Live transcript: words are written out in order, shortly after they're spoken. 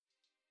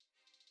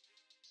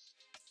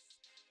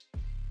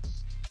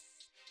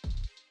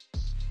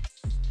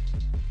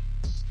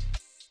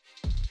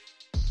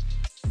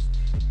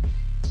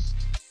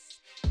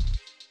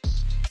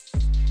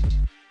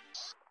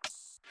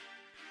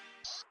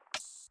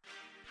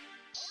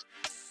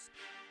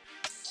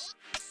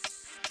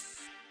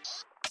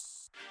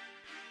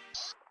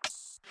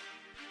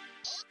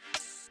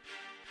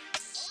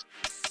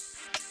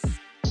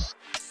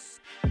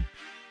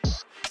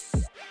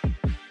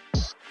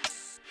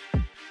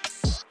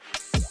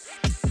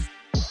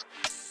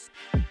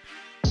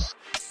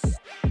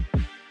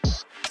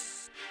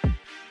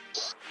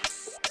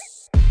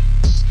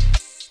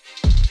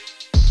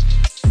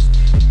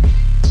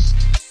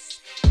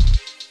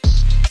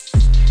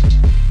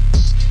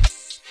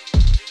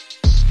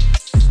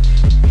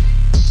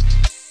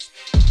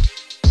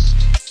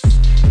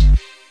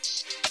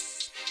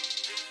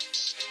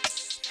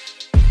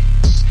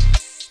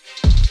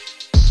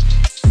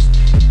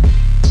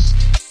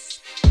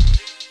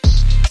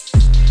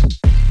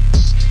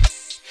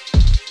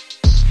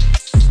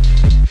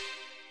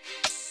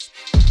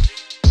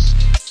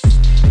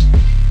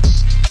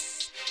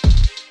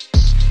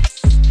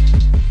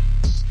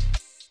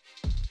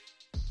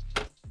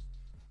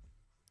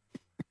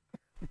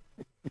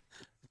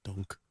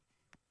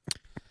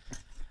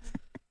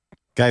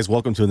Guys,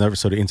 welcome to another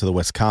episode of Into the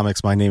West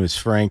Comics. My name is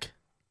Frank.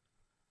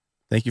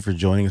 Thank you for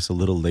joining us a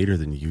little later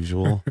than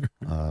usual.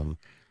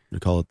 We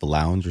call it the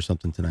lounge or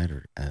something tonight,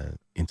 or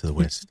Into the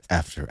West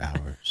After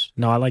Hours.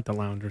 No, I like the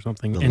lounge or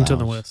something. The Into lounge.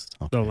 the West,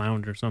 Okay. the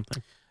lounge or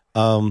something.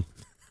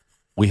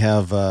 We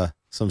have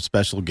some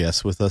special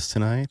guests with us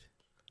tonight.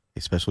 A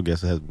special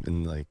guest has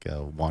been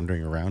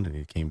wandering around and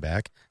he came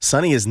back.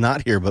 Sonny is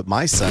not here, but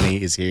my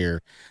Sonny is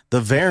here. The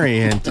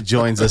Variant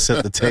joins us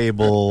at the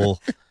table.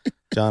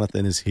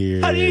 Jonathan is here.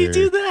 How did you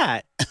do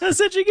that? That's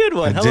such a good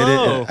one. I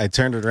Hello. did it. I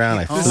turned it around.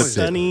 I This flipped is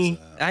Sonny. it.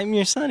 I'm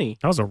your Sonny.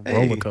 That was a Hey.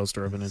 roller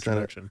coaster of an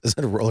introduction. Is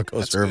that a roller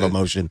coaster of good.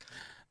 emotion?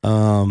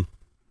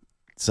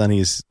 Sonny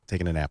is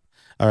taking a nap.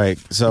 All right,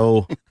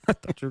 so I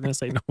thought you were going to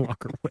say no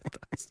longer with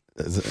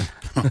us.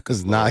 I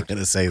was not going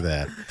to say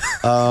that.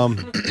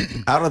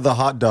 Out of the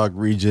hot dog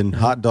region,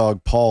 Hot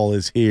Dog Paul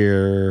is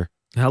here.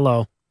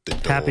 Hello. The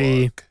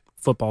Happy dog.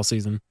 football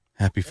season.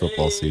 Happy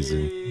football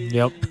season.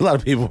 Yep. A lot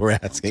of people were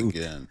asking.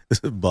 Again.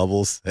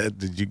 Bubbles said,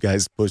 "Did you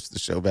guys push the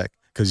show back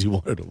because you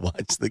wanted to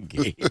watch the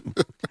game?"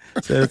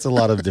 So it's a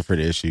lot of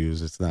different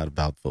issues. It's not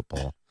about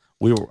football.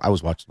 I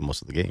was watching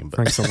most of the game, but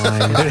Frank's a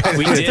lion.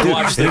 We did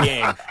watch the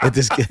game.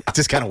 it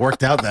just kind of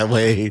worked out that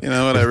way. You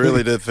know what? I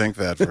really did think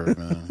that for a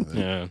minute.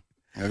 Yeah.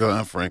 I go,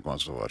 "Oh, Frank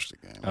wants to watch the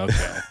game.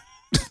 Okay.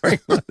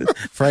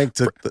 Frank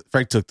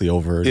took the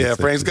over. Yeah,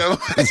 Frank's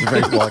got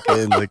Frank walk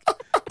in like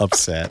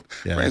upset.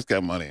 Yeah, Frank's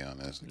got money on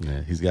this.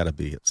 yeah, he's got to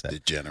be upset.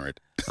 Degenerate.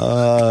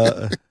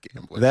 Gambler.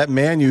 That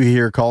man you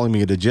hear calling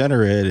me a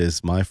degenerate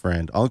is my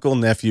friend, Uncle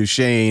Nephew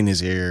Shane is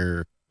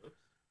here.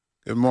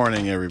 Good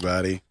morning,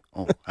 everybody.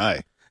 Oh,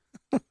 hi.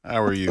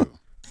 How are you?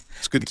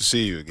 It's good to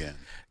see you again.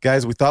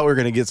 Guys, we thought we were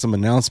going to get some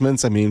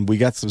announcements. I mean, we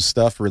got some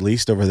stuff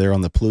released over there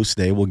on the Plus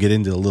Day. We'll get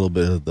into a little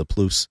bit of the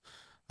Plus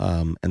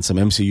and some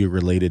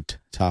MCU-related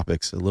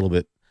topics a little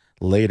bit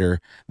later.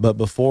 But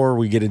before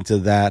we get into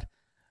that,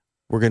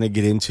 we're going to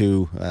get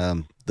into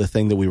the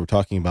thing that we were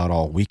talking about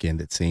all weekend,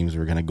 it seems.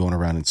 We're going to go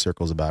around in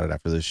circles about it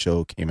after this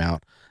show came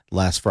out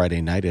last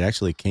Friday night. It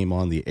actually came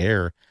on the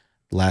air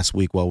last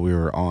week while we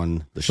were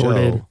on the Sure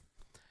show. did.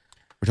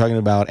 We're talking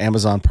about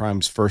Amazon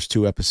Prime's first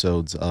 2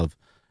 episodes of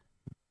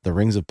The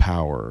Rings of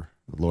Power,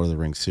 the Lord of the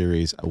Rings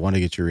series. I want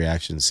to get your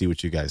reaction, see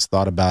what you guys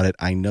thought about it.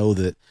 I know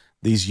that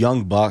these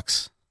young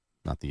bucks,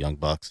 not the young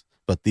bucks,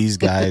 but these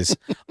guys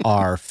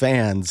are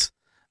fans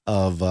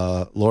of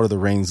Lord of the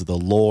Rings, the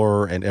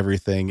lore and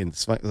everything. And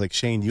it's like,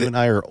 Shane, you and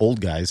I are old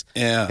guys,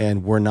 Yeah.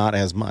 and we're not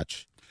as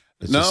much.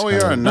 It's No, just we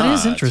kinda- are not. That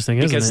is interesting,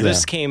 isn't Because it?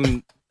 this came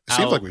It out.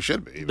 seems like we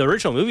should be. The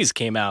original movies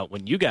came out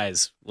when you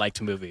guys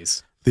liked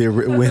movies.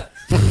 When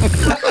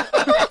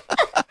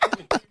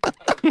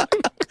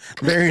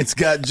Variant's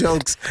got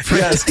jokes.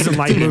 Yes, doesn't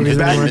like movies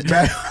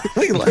anymore.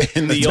 we like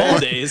In the old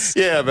days.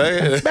 Yeah,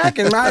 man. back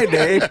in my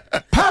day,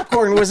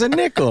 popcorn was a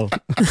nickel.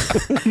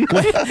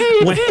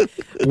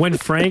 when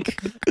Frank,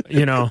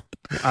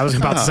 I was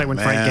about to say when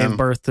Frank man. gave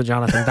birth to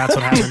Jonathan. That's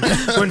what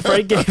happened. When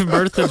Frank gave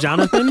birth to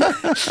Jonathan,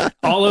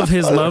 all of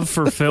his love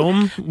for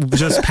film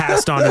just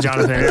passed on to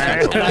Jonathan.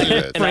 And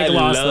Frank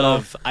lost it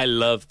all. I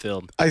love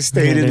film. I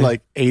stayed in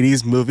like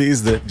 80s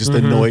movies that just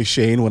annoy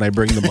Shane when I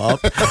bring them up.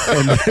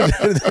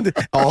 And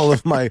all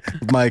of my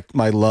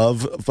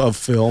love of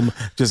film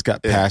just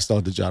got passed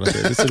on to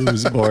Jonathan as soon as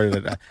he was born.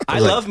 And I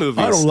was love movies.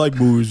 I don't like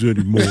movies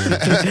anymore.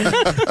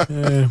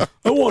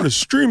 I want a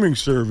streaming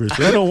service.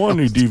 I don't want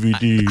any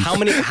DVDs. How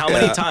many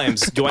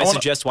times do I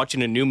suggest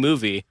watching a new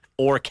movie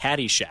or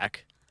Caddyshack?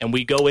 And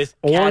we go with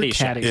Or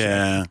Caddyshack.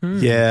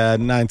 Caddyshack. Yeah. Yeah,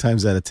 9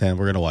 times out of 10,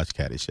 we're going to watch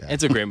Caddyshack.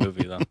 It's a great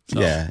movie, though. So.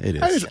 Yeah, it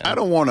is. I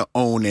don't want to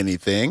own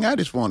anything. I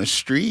just want to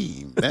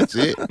stream. That's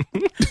it.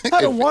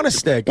 I don't want a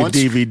stack of Once-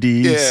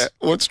 DVDs. Yeah.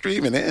 Once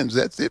streaming ends,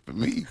 that's it for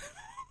me.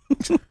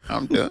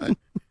 I'm done.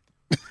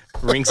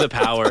 Rings of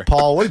Power.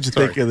 Paul, what did you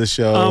think of the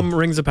show?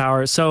 Rings of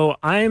Power. So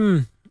I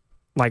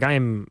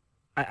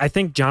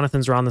think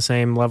Jonathan's around the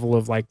same level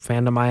of like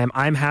fandom I am.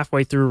 I'm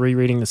halfway through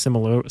rereading the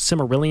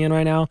Silmarillion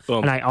right now,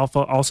 Boom. and I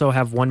also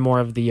have one more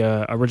of the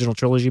original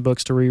trilogy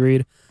books to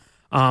reread.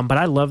 But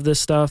I love this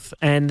stuff,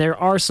 and there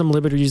are some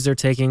liberties they're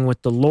taking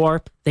with the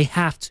lore. They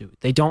have to.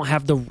 They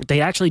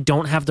actually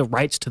don't have the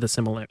rights to the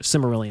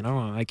Silmarillion. I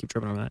don't know. I keep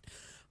tripping on that.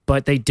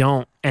 But they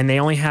don't, and they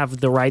only have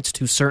the rights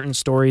to certain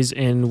stories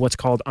in what's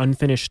called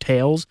unfinished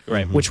tales,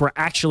 Right. which were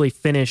actually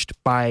finished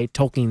by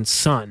Tolkien's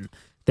son.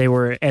 They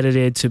were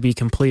edited to be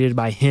completed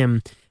by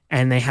him,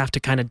 and they have to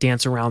kind of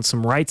dance around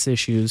some rights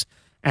issues.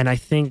 And I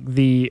think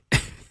the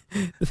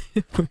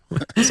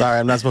Sorry,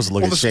 I'm not supposed to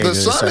look Well, at Shane and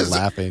just son start is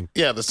laughing.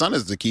 Yeah, the son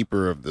is the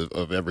keeper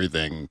of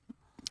everything.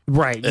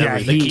 right, yeah,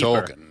 Everything he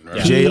Tolkien. Right?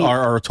 Yeah.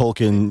 J.R.R.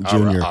 Tolkien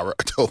Jr.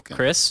 Tolkien.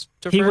 Chris?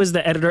 he was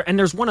the editor, and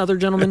there's one other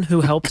gentleman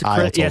who helped.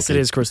 Kyle Yes, it Tolkien.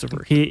 is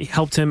Christopher. He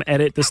helped him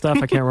edit the stuff.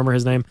 I can't remember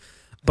his name,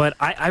 but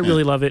I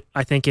really love it.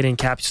 I think it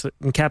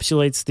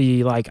encapsulates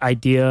the like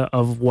idea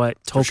of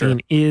what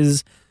Tolkien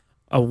is,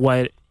 of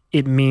what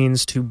it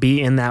means to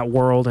be in that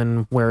world,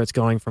 and where it's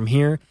going from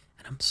here.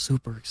 And I'm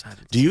super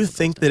excited. Do you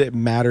think that it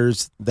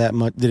matters that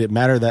much? Did it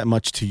matter that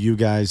much to you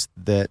guys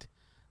that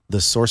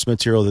the source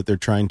material that they're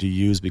trying to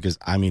use, because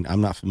I mean,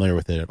 I'm not familiar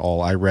with it at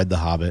all. I read The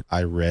Hobbit.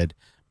 I read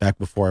back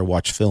before I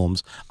watched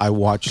films. I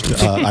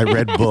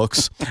read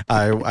books.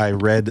 I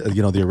read,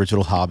 the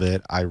original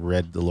Hobbit. I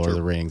read The Lord of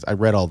the Rings. I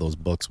read all those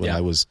books when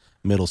I was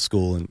middle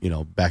school,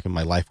 and back in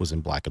my life was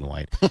in black and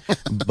white.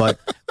 But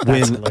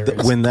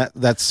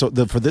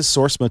for this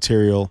source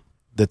material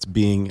that's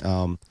being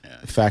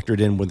factored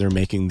in when they're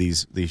making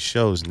these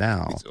shows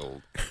now, He's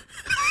old.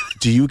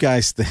 do you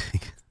guys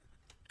think?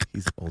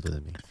 He's older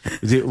than me.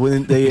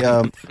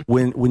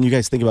 When you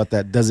guys think about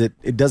that,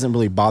 it doesn't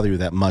really bother you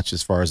that much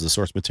as far as the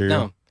source material?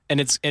 No,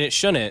 and it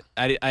shouldn't.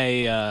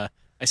 I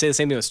say the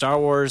same thing with Star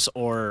Wars,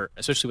 or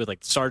especially with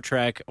like Star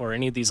Trek or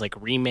any of these like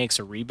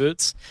remakes or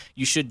reboots.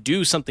 You should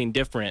do something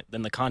different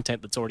than the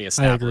content that's already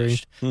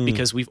established,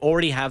 because we've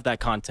already have that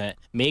content.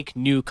 Make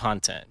new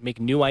content, make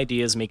new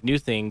ideas, make new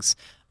things.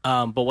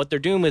 But what they're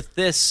doing with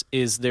this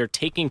is they're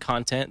taking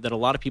content that a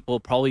lot of people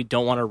probably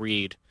don't want to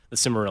read, the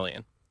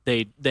Silmarillion.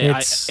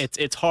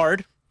 It's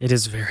hard. It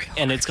is very hard.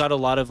 And it's got a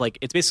lot of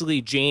it's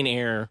basically Jane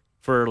Eyre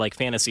for like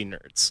fantasy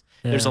nerds.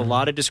 Yeah. There's a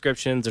lot of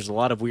descriptions. There's a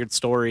lot of weird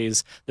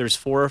stories. There's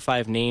 4 or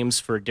 5 names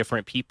for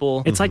different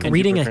people. It's like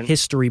reading a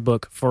history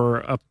book for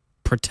a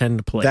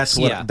pretend place.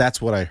 That's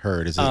what I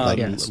heard. Is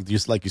it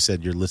just like you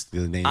said, you're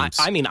listing the names.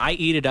 I mean, I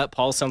eat it up.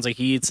 Paul sounds like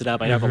he eats it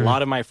up. I have a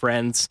lot of my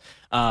friends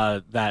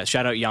that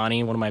shout out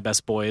Yanni, one of my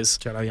best boys.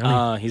 Shout out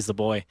Yanni. He's the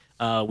boy.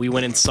 We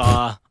went and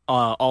saw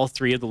all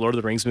 3 of the Lord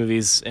of the Rings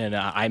movies in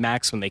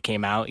IMAX when they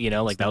came out.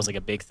 That was like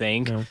a big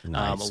thing. Yeah.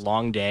 Nice. A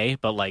long day,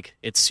 but like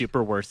it's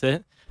super worth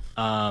it.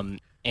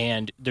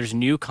 And there's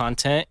new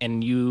content,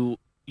 and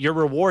you're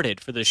rewarded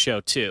for this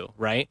show too,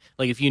 right?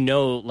 Like if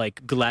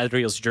like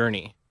Galadriel's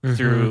journey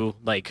through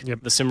like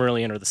the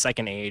Silmarillion or the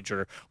Second Age,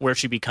 or where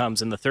she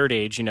becomes in the Third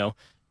Age, a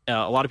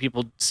lot of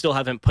people still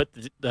haven't put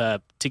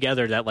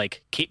together that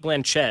like Cate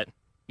Blanchett,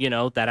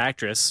 that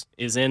actress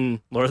is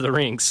in Lord of the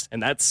Rings,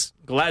 and that's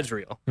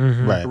Galadriel,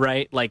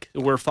 right? Like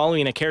we're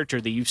following a character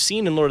that you've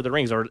seen in Lord of the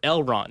Rings, or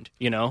Elrond,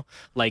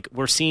 like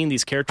we're seeing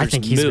these characters. I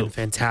think he's been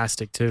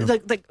fantastic too.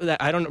 Like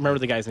I don't remember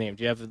the guy's name.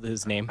 Do you have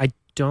his name? I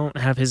don't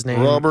have his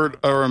name.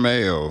 Robert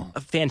Aramayo.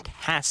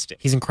 Fantastic.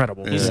 He's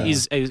incredible. Yeah.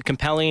 He's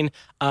compelling.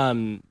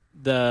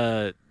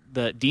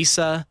 The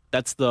Disa,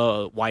 that's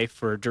the wife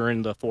for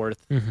Durin the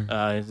Fourth,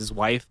 his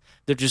wife.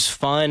 They're just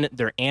fun.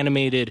 They're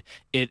animated.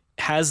 It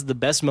has the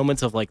best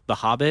moments of like The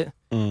Hobbit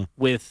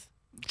with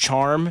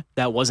charm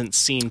that wasn't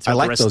seen through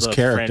the rest of the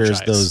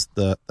characters. franchise.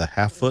 The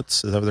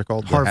Half-Foots, is that what they're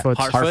called?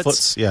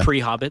 Harfoots, yeah.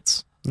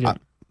 Pre-Hobbits. Yeah.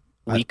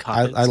 Weak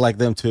Hobbits. I like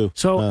them too.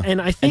 So,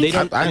 and I think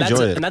I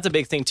enjoy it. And that's a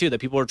big thing too that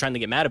people are trying to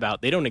get mad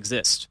about. They don't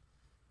exist.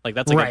 Like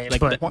that's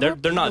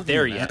they're not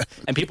there yet,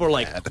 and people are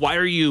like, "Why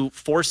are you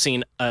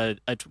forcing a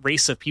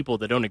race of people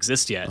that don't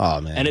exist yet?"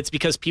 Oh man! And it's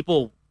because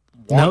people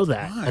know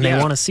that, and they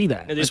want to see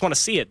that. They just want to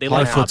see it. They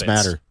like Harfoots hobbits.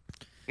 matter.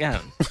 Yeah,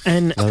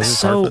 and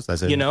so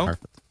Harfoots.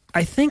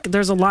 I think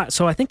there's a lot.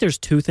 So I think there's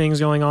 2 things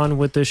going on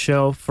with this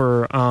show.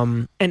 Before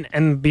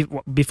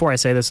I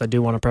say this, I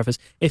do want to preface: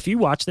 if you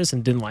watch this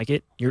and didn't like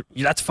it,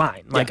 that's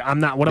fine. Like I'm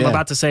not. What I'm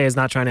about to say is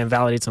not trying to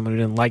invalidate someone who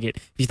didn't like it.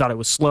 If you thought it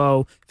was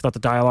slow, if you thought the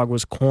dialogue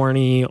was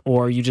corny,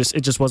 or it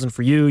just wasn't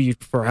for you. You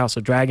prefer House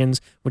of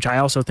Dragons, which I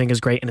also think is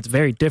great, and it's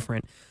very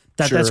different.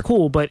 That's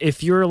cool. But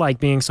if you're like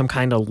being some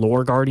kind of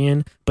lore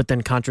guardian, but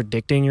then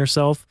contradicting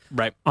yourself,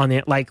 right? On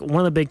the one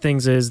of the big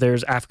things is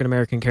there's African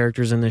American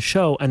characters in this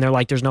show, and they're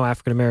like there's no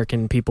African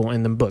American people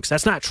in the books.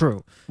 That's not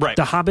true. Right.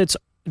 The hobbits,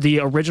 the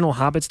original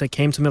hobbits that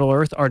came to Middle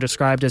Earth, are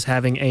described as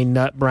having a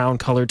nut brown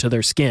color to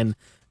their skin,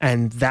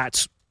 and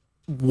that's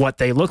what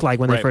they look like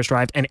when they first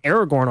arrived. And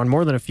Aragorn, on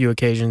more than a few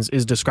occasions,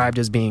 is described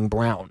as being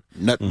brown.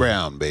 Nut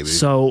brown, baby.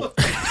 So,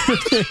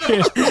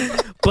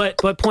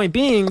 but point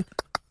being,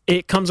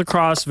 it comes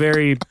across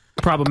very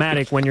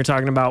problematic when you're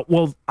talking about,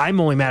 well, I'm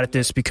only mad at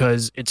this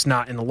because it's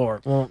not in the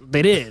lore. Well,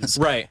 it is.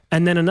 Right.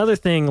 And then another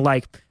thing,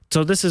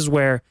 so this is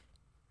where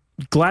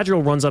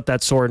Galadriel runs up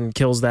that sword and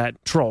kills that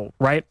troll,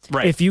 right?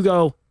 Right. If you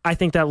go, I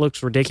think that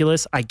looks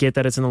ridiculous. I get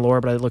that it's in the lore,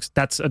 but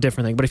that's a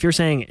different thing. But if you're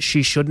saying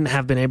she shouldn't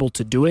have been able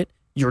to do it,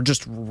 you're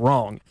just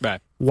wrong.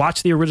 Right.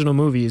 Watch the original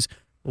movies.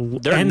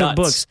 They're nuts.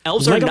 The books.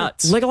 Elves are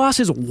nuts. Legolas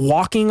is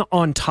walking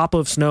on top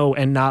of snow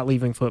and not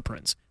leaving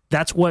footprints.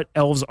 That's what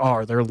elves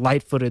are. They're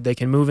light-footed. They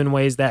can move in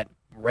ways that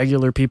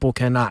regular people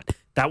cannot.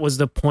 That was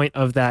the point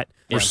of that.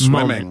 Or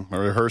swimming,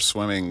 or her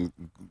swimming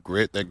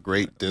that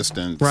great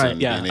distance. Right.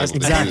 And Yeah. being able to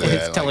Exactly. do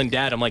that. Telling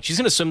Dad, I'm like, she's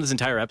going to swim this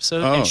entire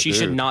episode, and she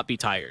should not be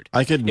tired.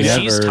 I could if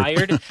never. she's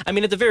tired, I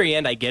mean, at the very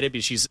end, I get it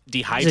because she's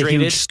dehydrated. There's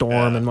a huge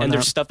storm and whatnot.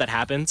 there's stuff that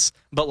happens,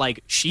 but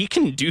like she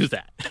can do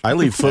that. I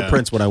leave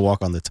footprints when I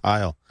walk on the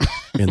tile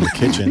in the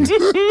kitchen.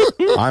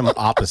 I'm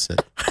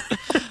opposite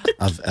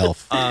of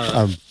Elf.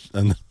 I'm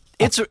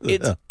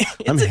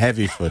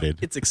heavy-footed.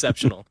 It's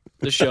exceptional.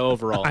 The show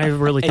overall. I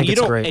really think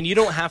it's great. And you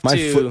don't have My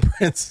to.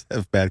 footprints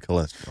have bad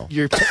cholesterol.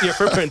 Your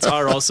footprints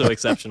are also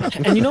exceptional.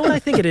 And you know what I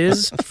think it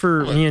is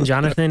for me and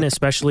Jonathan,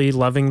 especially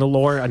loving the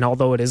lore, and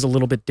although it is a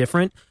little bit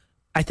different,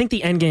 I think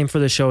the end game for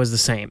the show is the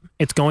same.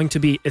 It's going to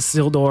be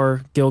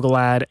Isildur,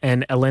 Gil-galad,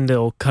 and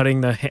Elendil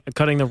cutting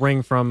the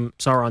ring from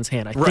Sauron's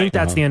hand. I think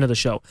that's the end of the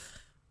show.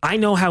 I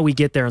know how we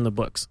get there in the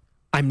books.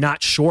 I'm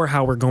not sure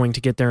how we're going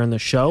to get there in the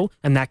show,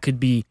 and that could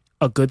be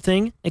a good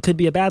thing. It could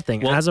be a bad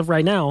thing. Well, as of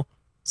right now,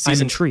 I'm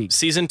intrigued.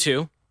 Season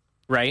 2,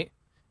 right?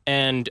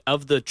 And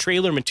of the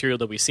trailer material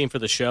that we've seen for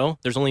the show,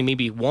 there's only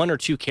maybe 1 or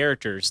 2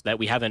 characters that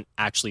we haven't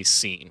actually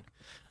seen.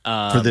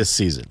 For this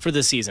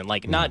season.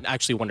 Like not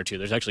actually 1 or 2.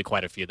 There's actually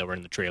quite a few that were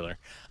in the trailer.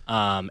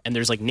 And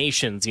there's like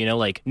nations,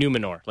 like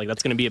Numenor. Like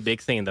that's going to be a big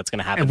thing that's going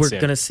to happen soon. And we're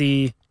going to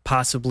see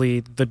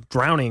possibly the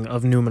drowning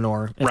of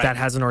Numenor, if that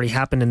hasn't already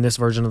happened in this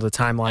version of the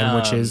timeline,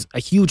 which is a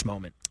huge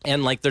moment.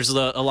 And like there's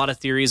a lot of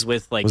theories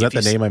with like... Was that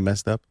the name I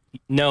messed up?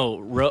 No.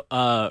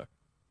 Rowan...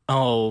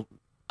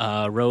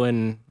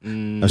 Rohirrim?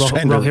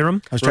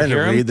 I was trying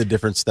to read the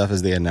different stuff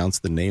as they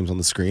announced the names on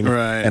the screen,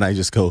 and I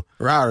just go,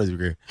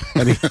 Rohirrim.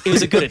 It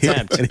was a good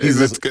attempt. And he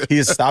just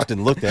stopped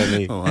and looked at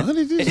me. What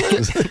did he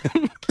say?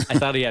 I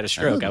thought he had a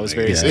stroke. I was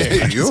very scared.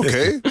 Hey, you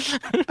okay?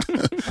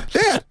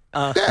 Dad.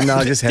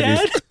 No, just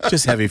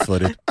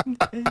heavy-footed.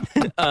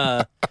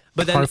 But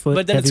then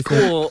it's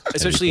cool,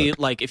 especially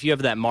like if you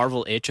have that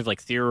Marvel itch of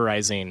like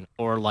theorizing,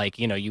 or like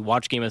you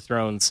watch Game of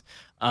Thrones.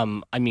 I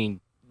mean,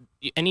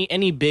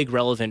 any big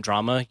relevant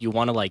drama, you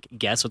want to like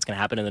guess what's going to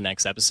happen in the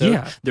next episode.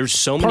 Yeah, there's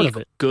so many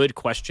good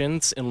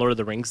questions in Lord of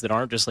the Rings that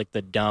aren't just like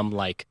the dumb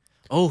like,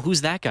 oh,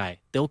 who's that guy?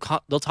 They'll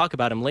talk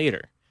about him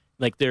later.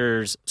 Like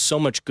there's so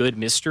much good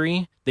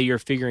mystery that you're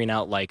figuring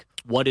out like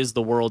what is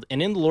the world.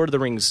 And in the Lord of the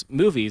Rings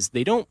movies,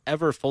 they don't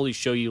ever fully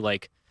show you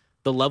like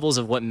the levels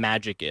of what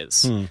magic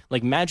is.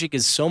 Like magic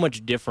is so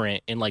much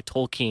different in like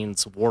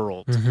Tolkien's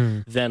world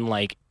than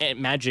like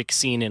magic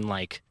seen in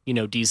like,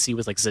 DC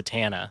with like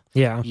Zatanna.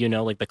 Yeah.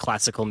 Like the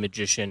classical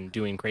magician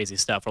doing crazy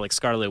stuff, or like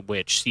Scarlet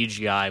Witch,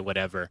 CGI,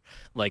 whatever.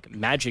 Like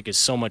magic is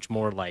so much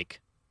more like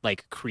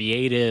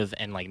creative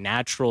and like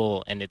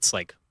natural, and it's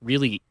like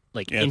really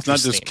like it's not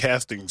just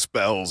casting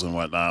spells and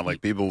whatnot.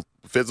 Like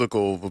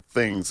physical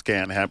things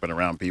can happen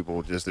around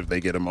people just if they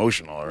get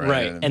emotional,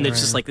 right? And it's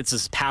just like it's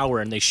this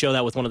power, and they show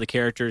that with one of the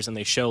characters, and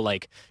they show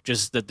like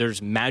just that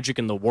there's magic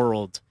in the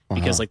world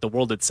because like the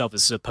world itself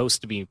is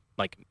supposed to be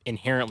like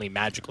inherently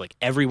magical. Like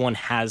everyone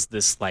has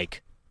this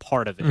like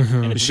part of it,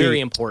 and it's very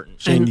important.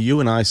 Shane, you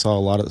and I saw a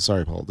lot of.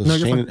 Sorry, Paul.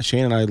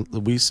 Shane and I,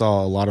 we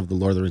saw a lot of the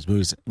Lord of the Rings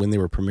movies when they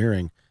were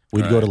premiering.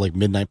 We'd go to like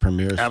midnight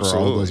premieres for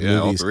all those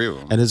movies. All 3 of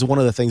them. And it's one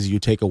of the things you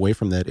take away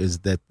from that is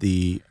that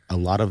a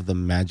lot of the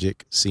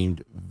magic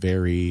seemed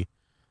very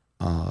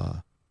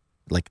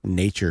like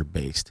nature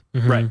based.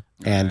 Right.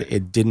 And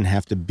it didn't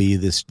have to be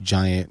this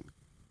giant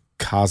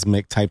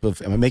cosmic type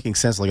of, am I making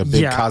sense? Like a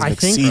big cosmic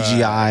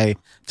CGI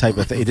type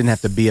of thing. It didn't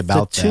have to be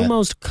about that. The 2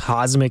 most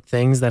cosmic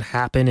things that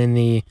happen in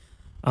the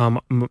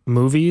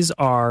movies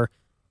are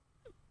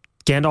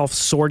Gandalf's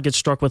sword gets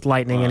struck with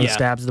lightning and he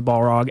stabs the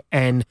Balrog,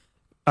 and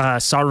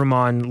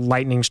Saruman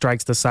lightning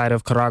strikes the side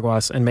of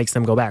Caraguas and makes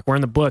them go back. Where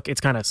in the book,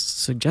 it's kind of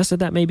suggested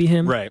that may be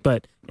him, right?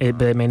 But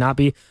it may not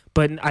be.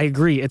 But I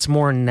agree, it's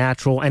more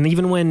natural. And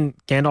even when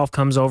Gandalf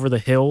comes over the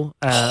hill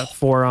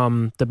for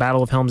the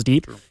Battle of Helm's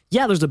Deep,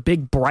 there's a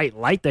big bright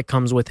light that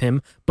comes with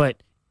him.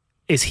 But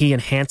is he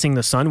enhancing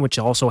the sun, which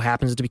also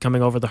happens to be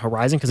coming over the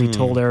horizon because he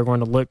told Aragorn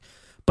to look?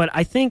 But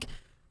I think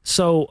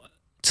so.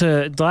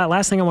 The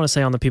last thing I want to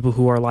say on the people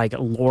who are like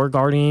lore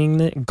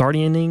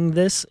guardianing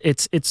this,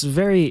 it's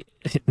very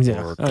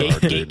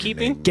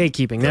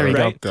gatekeeping. There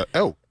you go.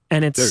 Oh,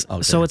 and it's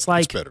so it's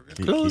like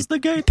close the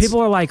gates.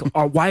 People are like,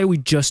 why are we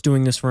just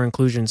doing this for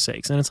inclusion's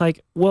sakes? And it's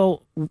like,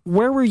 well,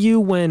 where were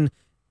you when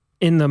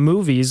in the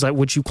movies, like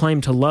which you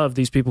claim to love,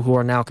 these people who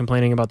are now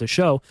complaining about the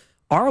show,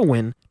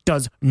 Arwen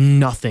does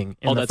nothing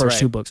in the first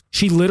 2 books.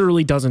 She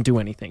literally doesn't do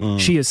anything.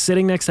 She is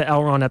sitting next to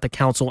Elrond at the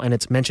council, and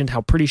it's mentioned how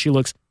pretty she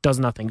looks, does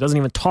nothing. Doesn't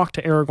even talk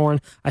to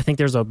Aragorn. I think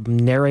there's a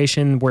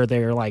narration where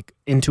they're like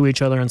into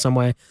each other in some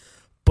way.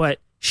 But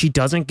she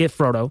doesn't get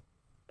Frodo.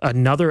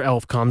 Another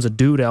elf comes, a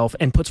dude elf,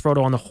 and puts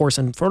Frodo on the horse,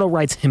 and Frodo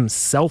rides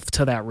himself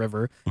to that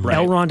river. Right.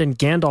 Elrond and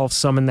Gandalf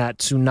summon that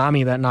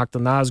tsunami that knocked the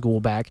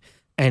Nazgul back,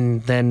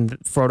 and then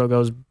Frodo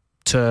goes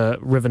to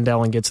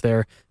Rivendell and gets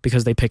there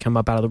because they pick him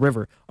up out of the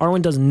river.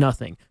 Arwen does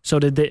nothing. So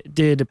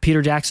did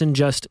Peter Jackson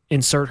just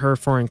insert her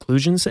for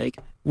inclusion's sake?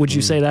 Would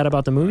you say that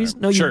about the movies?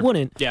 No, you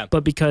wouldn't. Yeah.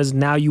 But because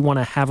now you want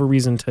to have a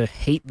reason to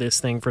hate this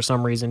thing for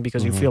some reason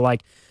because you feel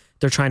like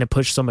they're trying to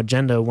push some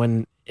agenda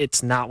when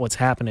it's not what's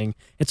happening.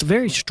 It's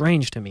very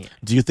strange to me.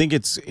 Do you think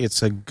it's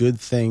a good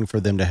thing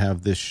for them to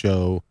have this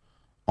show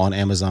on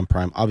Amazon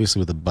Prime? Obviously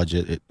with the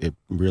budget, it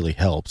really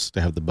helps to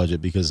have the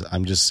budget, because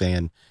I'm just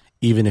saying,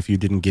 even if you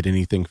didn't get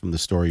anything from the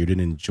story, you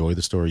didn't enjoy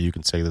the story, you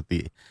can say that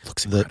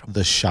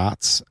the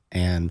shots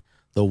and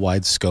the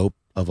wide scope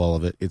of all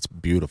of it, it's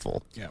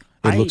beautiful. Yeah.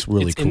 It looks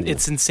really cool.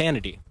 It's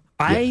insanity.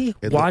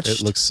 It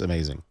looks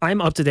amazing. I'm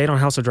up to date on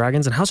House of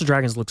Dragons, and House of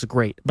Dragons looks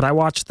great. But I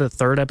watched the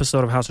 3rd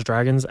episode of House of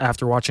Dragons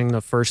after watching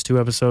the first 2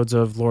 episodes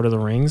of Lord of the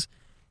Rings.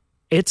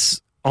 It's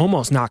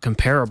almost not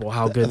comparable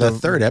how good the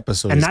third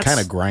episode is kind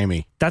of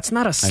grimy. That's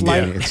not a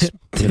slight. I mean,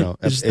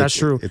 it's, that's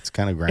true. It's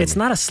kind of grimy. It's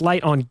not a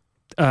slight on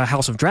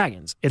House of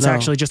Dragons. It's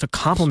actually just a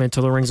compliment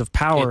to the Rings of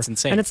Power. It's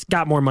insane. And it's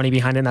got more money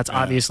behind it, and that's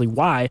obviously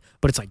why.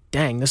 But it's like,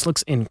 dang, this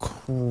looks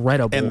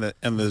incredible.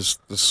 And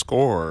the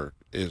score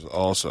is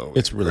also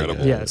really incredible.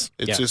 good. Yes.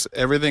 It's just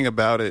everything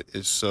about it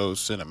is so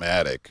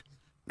cinematic.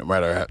 No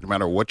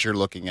matter what you're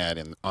looking at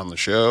on the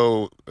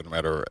show, no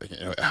matter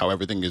how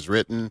everything is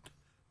written,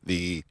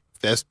 the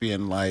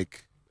thespian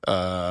like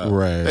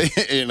right.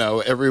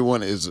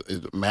 Everyone is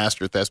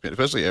master thespian,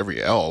 especially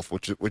every elf,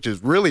 which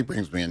is really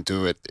brings me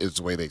into it is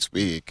the way they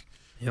speak.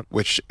 Yep.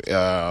 Which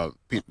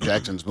Peter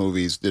Jackson's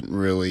movies didn't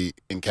really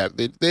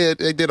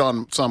they did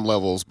on some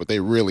levels, but they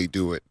really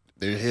do it.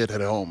 They hit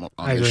it home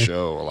on this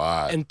show a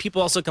lot. And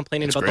people also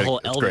complaining about the whole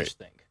Elvish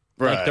thing.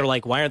 Right. Like they're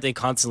like, why aren't they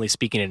constantly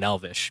speaking in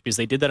Elvish? Because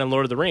they did that in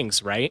Lord of the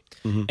Rings, right?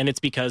 Mm-hmm. And it's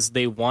because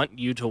they want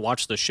you to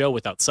watch the show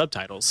without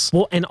subtitles.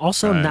 Well, and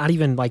also not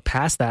even like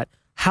past that.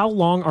 How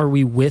long are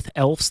we with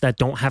elves that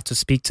don't have to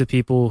speak to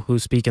people who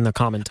speak in the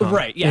common tongue?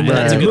 Right. Yeah.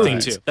 That's a good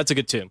thing too. That's a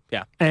good too.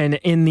 Yeah. And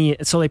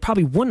so they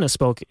probably wouldn't have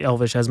spoke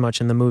Elvish as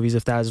much in the movies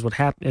if that is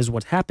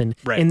what happened.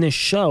 Right. In this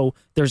show,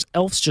 there's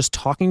elves just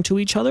talking to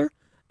each other,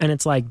 and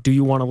it's like, do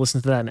you want to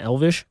listen to that in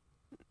Elvish?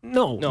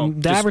 No,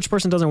 the average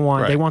person doesn't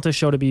want. They want the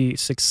show to be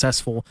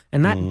successful,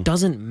 and that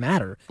doesn't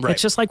matter. Right.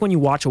 It's just like when you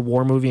watch a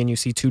war movie and you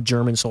see two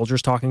German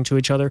soldiers talking to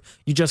each other.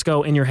 You just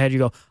go in your head. You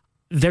go,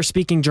 they're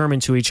speaking German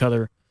to each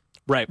other,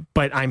 right?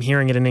 But I'm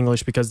hearing it in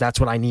English because that's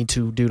what I need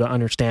to do to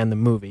understand the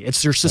movie.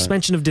 It's your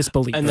suspension of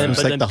disbelief. And then,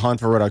 it's like the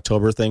Hunt for Red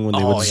October thing when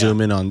they would zoom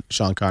in on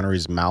Sean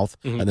Connery's mouth,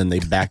 and then they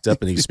backed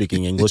up and he's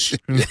speaking English,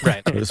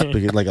 right? He was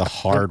speaking like a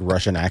hard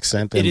Russian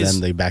accent, and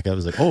then they back up.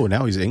 It's like, oh,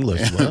 now he's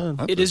English.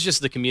 It is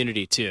just the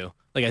community too.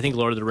 Like I think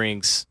Lord of the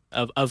Rings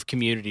of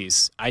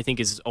communities, I think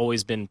has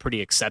always been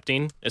pretty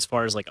accepting as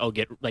far as like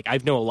I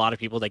know a lot of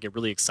people that get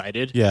really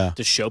excited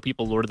to show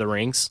people Lord of the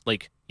Rings.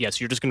 Like,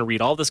 yes, you're just going to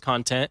read all this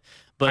content,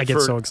 but I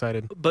get so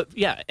excited. But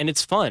yeah, and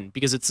it's fun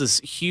because it's this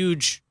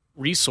huge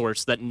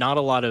resource that not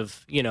a lot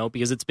of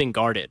because it's been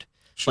guarded.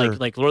 Sure.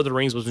 Like Lord of the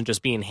Rings wasn't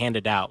just being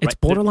handed out. It's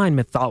borderline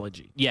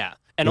mythology. Yeah.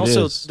 And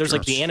also, there's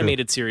like the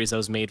animated series that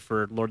was made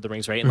for Lord of the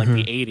Rings, right? In like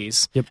the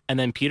 80s. Yep. And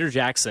then Peter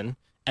Jackson,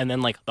 and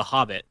then like The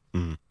Hobbit.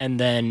 And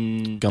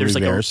then Gummy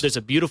there's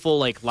a beautiful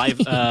like live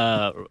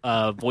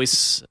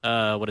voice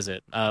what is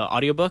it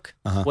audiobook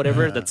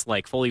whatever that's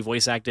like fully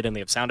voice acted, and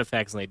they have sound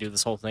effects and they do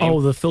this whole thing. Oh,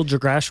 the Phil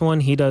Dragrash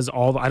one, he does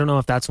all. I don't know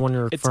if that's one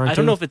you're referring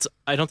to.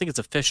 I don't think it's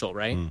official,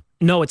 right?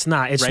 No, it's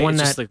not. It's one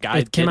just that the guy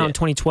it came out in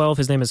 2012.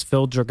 His name is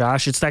Phil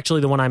Dragrash. It's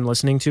actually the one I'm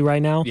listening to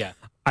right now. Yeah.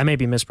 I may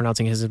be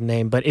mispronouncing his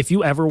name, but if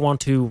you ever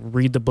want to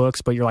read the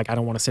books, but you're like, I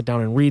don't want to sit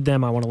down and read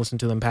them, I want to listen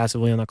to them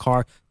passively in the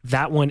car,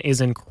 that one is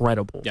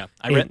incredible. Yeah,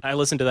 I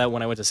listened to that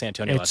when I went to San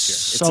Antonio last year.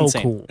 It's so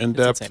insane. cool. In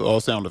depth, all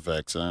sound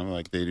effects.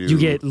 Like they do. You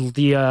get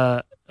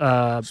the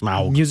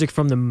music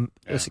from the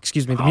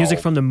music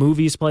from the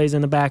movies plays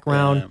in the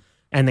background,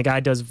 and the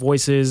guy does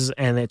voices,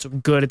 and it's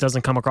good. It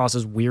doesn't come across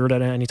as weird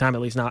at any time, at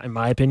least not in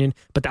my opinion.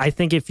 But I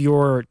think if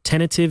you're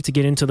tentative to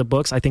get into the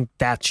books, I think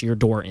that's your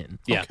door in.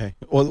 Yeah. Okay.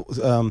 Well,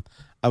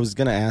 I was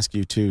going to ask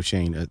you too,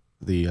 Shane,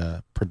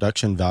 the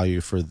production value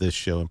for this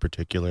show in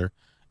particular,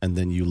 and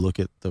then you look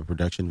at the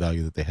production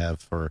value that they have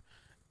for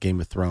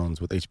Game of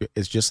Thrones with HBO.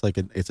 It's just like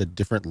it's a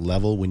different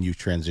level when you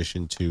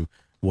transition to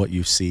what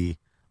you see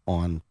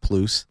on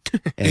Plus,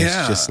 and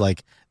it's just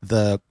like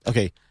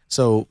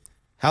so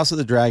House of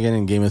the Dragon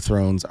and Game of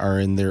Thrones are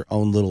in their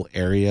own little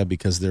area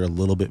because they're a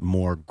little bit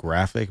more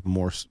graphic,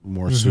 more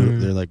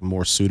suited. They're like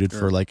more suited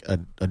for like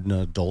an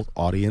adult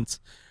audience.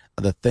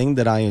 The thing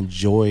that I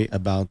enjoy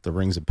about the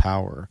Rings of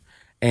Power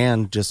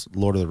and just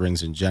Lord of the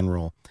Rings in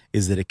general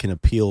is that it can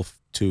appeal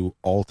to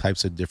all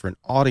types of different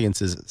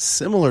audiences,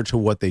 similar to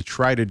what they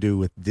try to do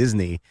with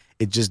Disney.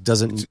 It just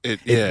doesn't.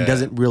 It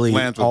doesn't really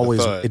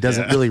always. It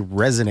doesn't really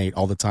resonate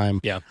all the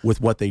time with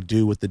what they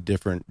do with the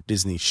different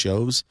Disney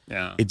shows.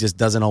 Yeah, it just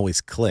doesn't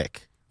always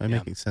click. Am I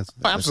making sense?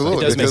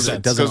 Absolutely, it does make sense.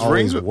 It doesn't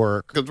always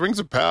work because Rings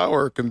of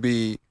Power can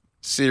be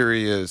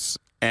serious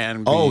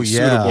and be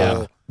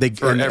suitable.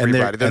 For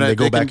everybody. And they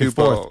go back and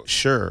forth. Both.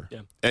 Sure.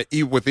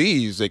 Yeah. With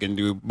ease, they can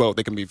do both.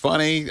 They can be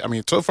funny. I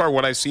mean, so far,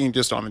 what I've seen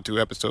just on the 2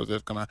 episodes that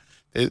have come out,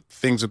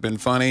 things have been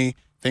funny.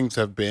 Things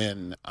have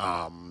been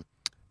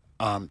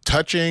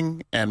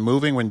touching and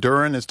moving. When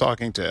Durin is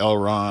talking to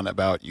Elrond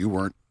about you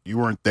weren't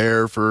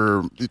there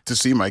to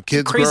see my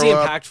kids crazy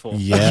grow up. Impactful.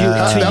 Yeah,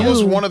 that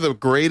was one of the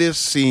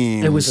greatest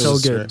scenes. It was so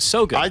good.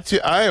 So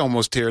good. I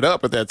almost teared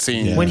up at that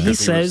scene. Yeah. When he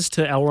says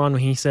to Elrond,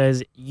 when he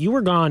says, you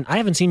were gone, I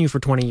haven't seen you for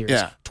 20 years.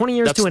 Yeah. 20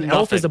 years to an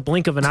elf is a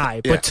blink of an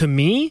eye. But to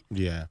me,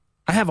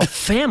 I have a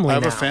family now. I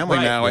have a family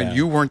now, and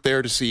you weren't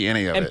there to see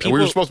any of it. We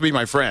were supposed to be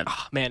my friend.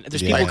 Oh, man,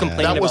 there's people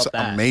complaining that was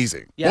about that.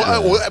 amazing. Yeah.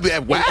 What?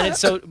 And it's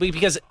so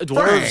because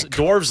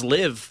dwarves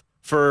live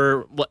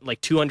for what, like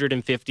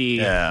 250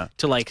 to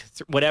like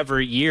whatever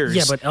years.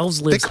 Yeah, but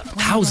elves live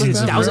thousands.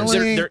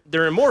 Really?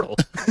 They're immortal.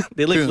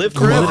 They live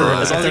forever.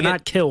 As long as they're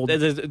not killed.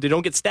 They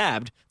don't get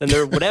stabbed. Then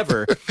they're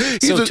whatever.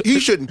 He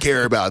shouldn't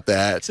care about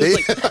that. So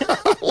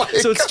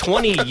it's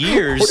 20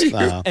 years,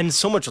 and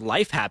so much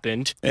life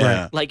happened.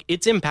 Yeah. Like,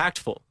 it's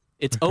impactful.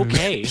 It's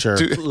okay. Sure.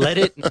 Let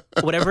it,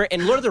 whatever.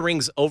 And Lord of the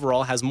Rings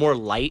overall has more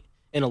light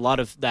and a lot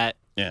of that,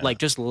 like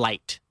just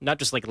light, not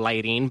just like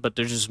lighting, but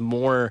there's just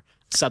more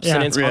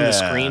substance on the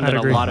screen than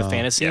a lot of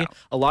fantasy. Yeah.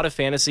 A lot of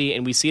fantasy,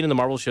 and we see it in the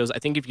Marvel shows. I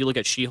think if you look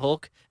at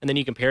She-Hulk and then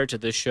you compare it to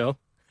this show,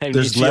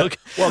 there's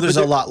there's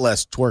a lot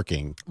less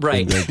twerking,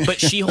 right? But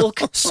She-Hulk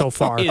so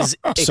far is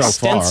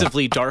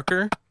extensively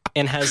darker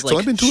and has like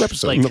only been 2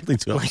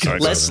 episodes. Like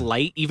less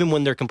light, even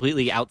when they're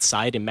completely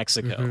outside in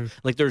Mexico.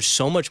 Like there's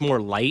so much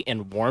more light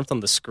and warmth on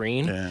the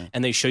screen,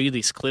 and they show you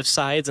these cliff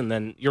sides, and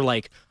then you're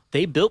like,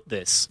 they built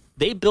this.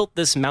 They built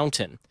this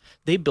mountain.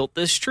 They built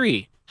this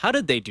tree. How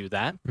did they do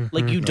that?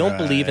 Like, you don't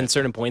believe in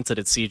certain points that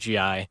it's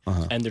CGI,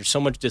 and there's so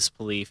much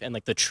disbelief, and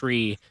like the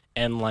tree,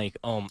 and like,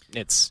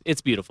 it's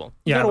beautiful.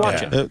 You gotta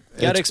watch it. You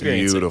gotta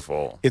experience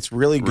beautiful. it. It's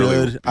really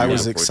good. I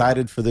was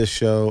excited for this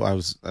show. I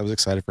was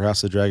excited for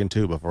House of the Dragon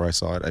too before I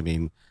saw it. I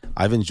mean,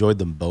 I've enjoyed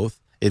them both.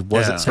 It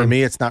wasn't for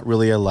me. It's not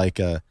really a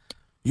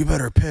you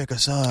better pick a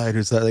side.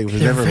 It's like, it was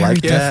never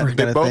like that kind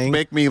They of both thing.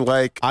 make me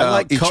like I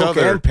like each Coke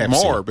other and Pepsi.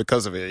 more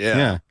because of it.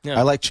 Yeah.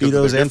 I like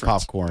Cheetos and difference.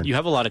 popcorn. You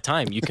have a lot of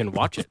time. You can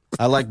watch it.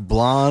 I like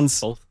blondes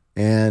Both.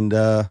 and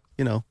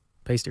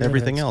Pasty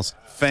everything redheads. else.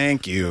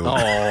 Thank you.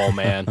 Oh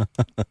man,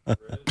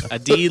 a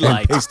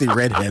delight. Pasty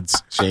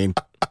redheads, Shane.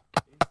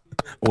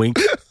 Wink.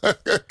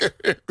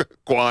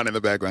 Quan in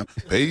the background.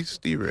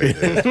 Pasty red.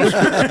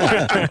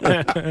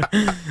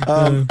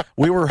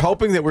 We were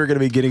hoping that we were going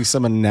to be getting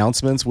some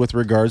announcements with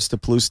regards to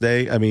Plus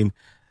Day. I mean,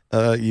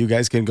 you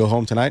guys can go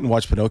home tonight and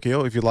watch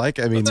Pinocchio if you like.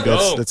 I mean,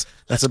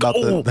 that's about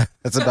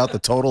the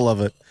total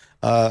of it.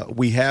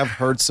 We have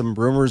heard some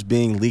rumors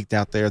being leaked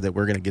out there that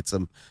we're going to get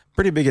some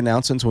pretty big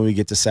announcements when we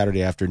get to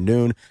Saturday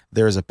afternoon.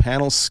 There is a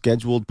panel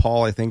scheduled,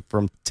 Paul, I think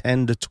from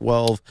 10 to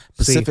 12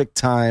 Pacific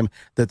time,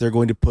 that they're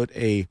going to put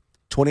a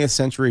 20th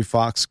Century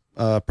Fox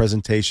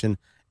presentation,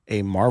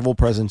 a Marvel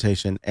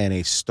presentation, and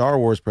a Star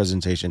Wars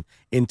presentation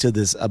into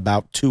this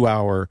about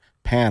 2-hour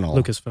panel.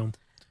 Lucasfilm.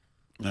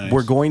 Nice.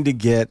 We're going to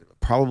get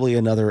probably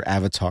another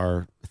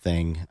Avatar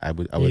thing, I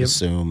would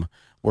assume.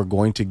 We're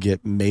going to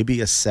get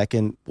maybe a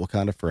second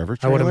Wakanda Forever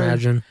trailer. I would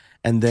imagine.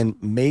 And then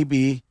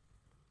maybe,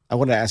 I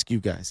want to ask you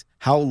guys,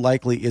 how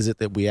likely is it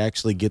that we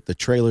actually get the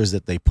trailers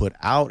that they put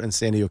out in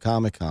San Diego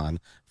Comic-Con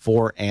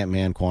for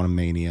Ant-Man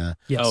Quantumania,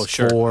 Yes. Oh,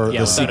 sure. for Yeah, the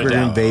without a Secret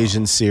doubt.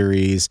 Invasion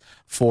series,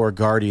 for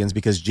Guardians,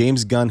 because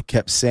James Gunn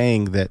kept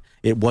saying that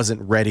it wasn't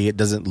ready, it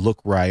doesn't look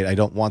right, I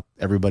don't want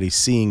everybody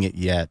seeing it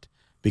yet,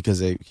 because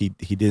he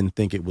didn't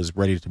think it was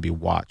ready to be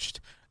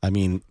watched. I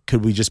mean,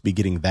 could we just be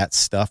getting that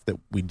stuff that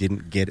we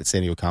didn't get at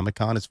San Diego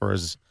Comic-Con as far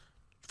as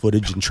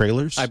footage and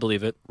trailers? I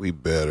believe it. We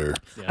better.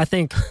 I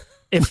think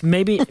if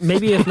maybe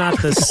if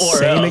not the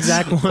same else.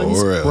 exact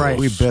ones, Or else. right?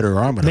 We better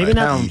arm it. Maybe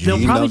not. Pound you.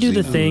 They'll probably do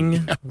the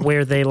Nothing. thing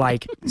where they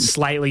like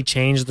slightly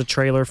change the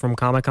trailer from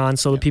Comic-Con,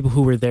 so the people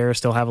who were there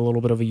still have a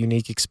little bit of a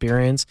unique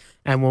experience,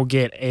 and we'll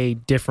get a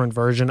different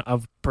version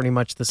of pretty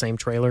much the same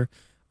trailer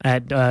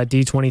at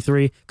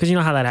D23. Because you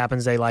know how that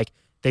happens.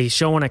 They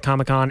show one at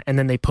Comic-Con and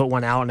then they put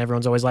one out and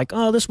everyone's always like,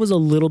 oh, this was a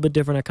little bit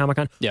different at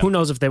Comic-Con. Yeah. Who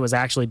knows if that was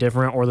actually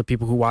different or the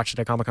people who watched it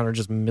at Comic-Con are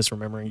just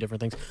misremembering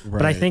different things.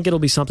 But I Right. think it'll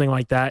be something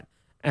like that.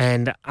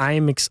 And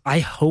I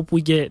hope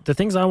we get, the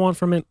things I want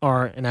from it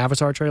are an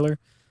Avatar trailer.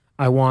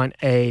 I want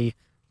a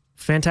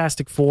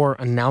Fantastic Four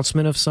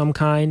announcement of some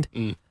kind.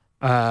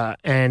 I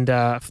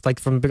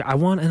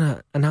want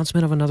an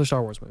announcement of another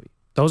Star Wars movie.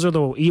 Those are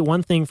the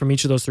one thing from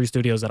each of those three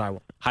studios that I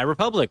want. High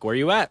Republic, where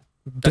you at?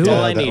 That's Dude.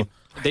 all I that- need.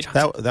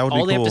 that would be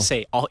all they have cool. to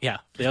say.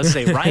 They have to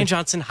say Ryan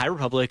Johnson, High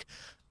Republic.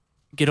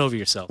 Get over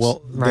yourselves.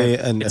 Well,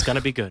 it's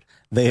gonna be good.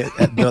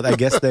 I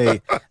guess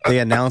they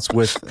announced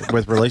with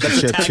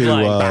relationship to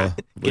Tagline.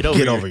 get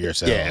over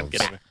yourselves. Yeah,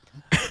 get over.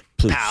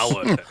 Please.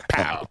 Power,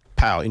 pow,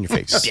 Pow in your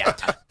face. yeah,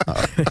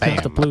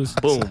 Bam. The blues.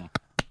 boom.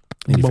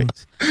 In your Boom.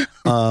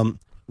 face.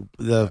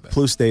 The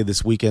Plus Day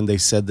this weekend, they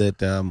said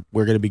that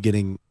we're going to be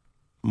getting,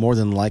 more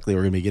than likely,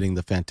 we're going to be getting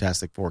the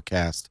Fantastic Four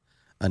cast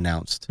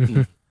announced.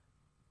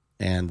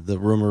 And the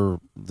rumor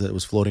that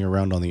was floating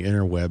around on the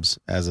interwebs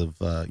as of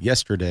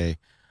yesterday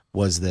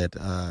was that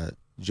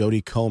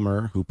Jodie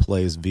Comer, who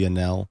plays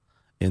Villanelle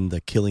in the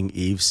Killing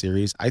Eve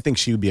series, I think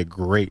she would be a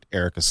great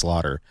Erica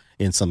Slaughter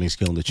in Something's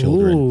Killing the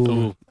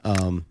Children.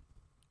 Ooh.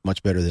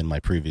 Much better than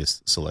my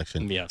previous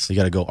selection. Yes. You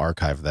got to go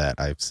archive that.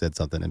 I've said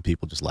something and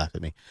people just laughed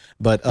at me.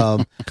 But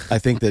I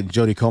think that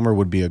Jodie Comer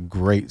would be a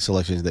great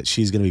selection, that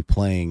she's going to be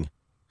playing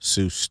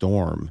Sue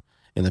Storm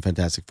in the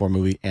Fantastic Four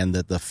movie, and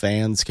that the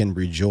fans can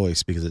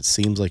rejoice because it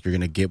seems like you're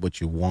going to get what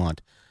you want.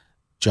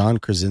 John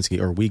Krasinski,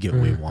 or we get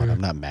what we want.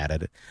 I'm not mad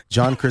at it.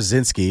 John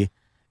Krasinski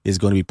is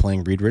going to be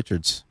playing Reed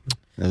Richards.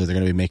 They're going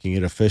to be making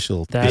it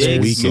official That this is-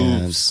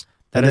 weekend. moves.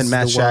 And That then is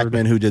Matt the word.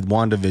 Shackman, who did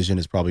WandaVision,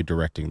 is probably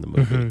directing the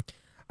movie.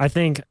 I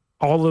think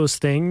all those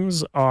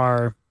things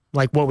are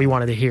like what we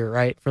wanted to hear,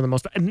 right? For the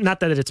most part. Not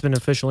that it's been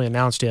officially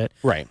announced yet,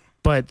 Right.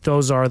 but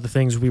those are the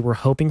things we were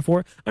hoping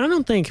for. And I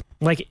don't think,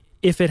 like,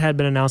 if it had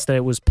been announced that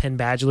it was Penn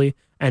Badgley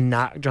and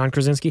not John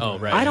Krasinski,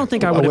 I don't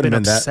think I would have been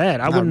upset.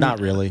 I wouldn't. Not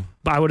really.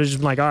 But I would have just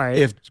been like, all right.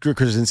 If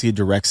Krasinski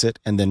directs it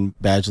and then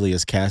Badgley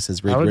is cast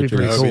as Reed That would be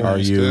Richards, pretty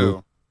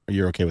cool. are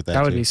you okay with that?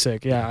 that would too? be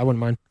sick. Yeah, I wouldn't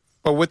mind.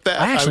 But with that,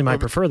 I actually might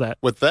prefer that.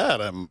 With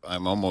that,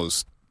 I'm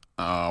almost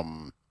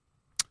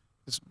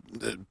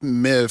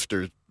miffed,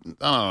 or I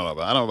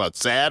don't know about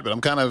sad, but I'm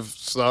kind of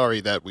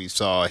sorry that we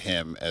saw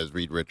him as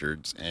Reed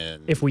Richards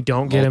and If we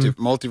don't get him,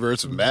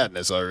 Multiverse of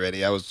Madness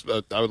already. I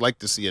would like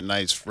to see a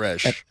nice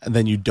fresh, and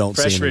then you don't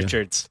Fresh see him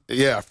Richards.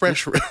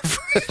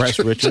 fresh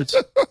Richards.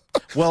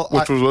 Well,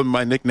 which was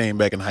my nickname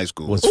back in high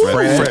school. Was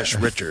Fresh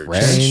Richards.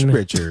 Fresh Shane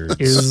Richards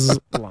is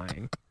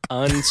lying.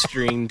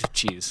 Unstringed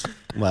cheese.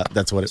 Well,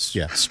 that's what it's.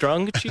 Yeah.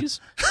 Strung cheese?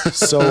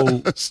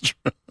 So cheese.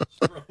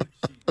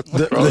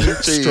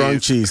 strong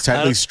cheese,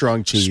 tightly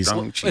strung cheese.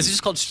 Strong Is it cheese.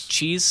 just called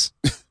cheese?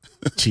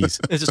 Cheese.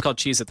 It's just called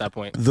cheese at that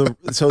point. The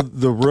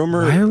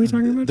rumor. Why are we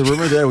talking about the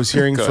rumor that I was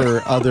hearing Go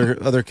for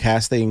other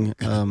casting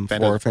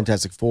for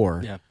Fantastic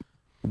Four Yeah.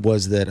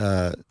 was that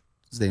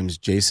his name's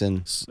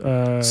Jason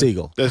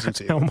Segel. Doesn't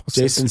see.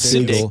 Jason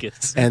Segel,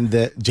 Sudeikis. and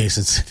that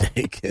Jason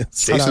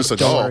Sudeikis. Jason Don't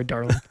Segal. worry,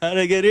 darling. How'd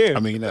I get here?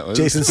 I mean, that was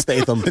Jason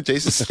Statham.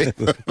 Jason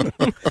Statham.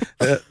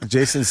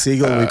 Jason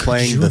Segel will be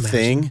playing you the imagine?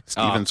 Thing,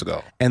 Steven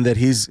Seagal. and that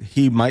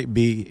he might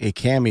be a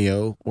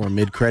cameo or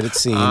mid-credit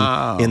scene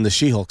in the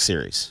She-Hulk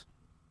series,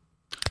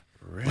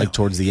 like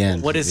towards the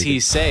end. What does he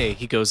say?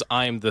 He goes,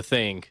 "I'm the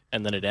Thing,"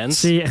 and then it ends.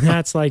 See, and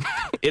that's like,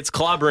 It's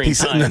clobbering He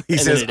time. he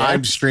and says, then it "I'm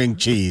ends. string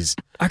cheese,"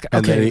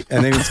 okay.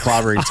 and then it's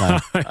clobbering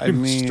time. I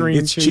mean,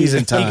 It's cheese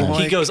and time.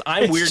 He goes,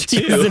 "I'm weird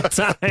Cheese too." in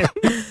time.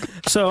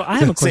 So I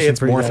have a Say question it's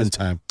for you morphin' guys.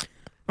 time.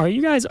 Are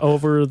you guys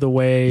over the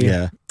way?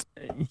 Yeah.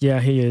 Yeah,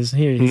 he is.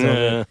 He's over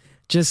Nah. it.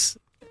 Just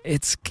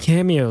it's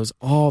cameos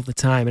all the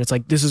time, and it's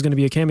like this is going to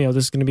be a cameo.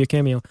 This is going to be a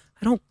cameo.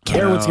 I don't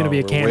care what's going to be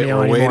a we're cameo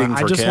we're anymore. waiting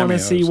I for just want to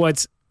see cameos.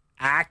 what's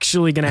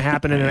actually going to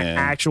happen in an Yeah.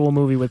 actual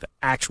movie with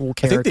actual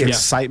I think characters. the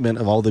excitement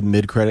of all the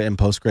mid-credit and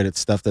post-credit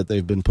stuff that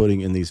they've been putting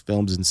in these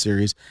films and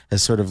series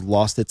has sort of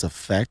lost its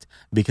effect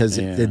because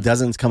it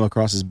doesn't come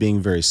across as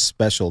being very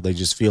special. They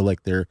just feel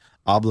like they're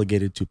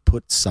obligated to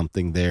put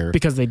something there.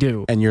 Because they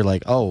do. And you're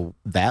like, oh,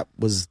 that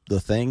was the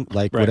thing?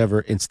 Like, Right.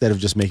 whatever, instead of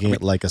just making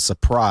it like a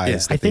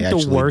surprise. I that they think the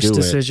actually worst do it.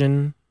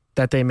 decision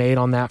that they made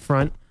on that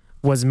front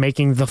was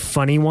making the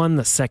funny one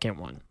the second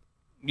one.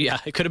 Yeah,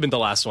 it could have been the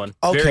last one.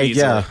 Okay, Very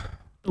easily. yeah.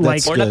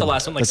 Like, Or not good. the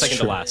last one, like That's second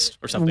true. to last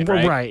or something,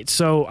 right? right.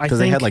 So I Because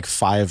think they had like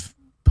 5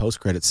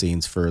 post-credit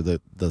scenes for the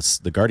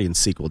Guardians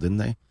sequel, didn't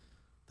they?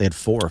 They had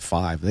 4 or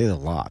 5. They had a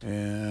lot.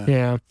 Yeah.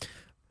 yeah.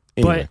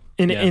 Anyway,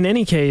 But Yeah. in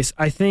any case,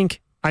 I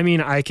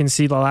can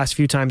see the last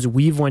few times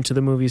we've went to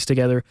the movies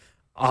together,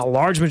 a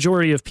large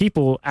majority of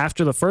people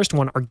after the first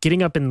one are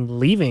getting up and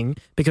leaving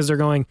because they're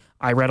going,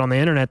 I read on the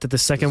internet that the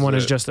second one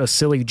is just a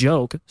silly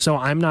joke, so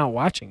I'm not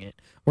watching it.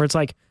 Where it's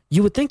like,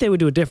 you would think they would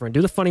do it different.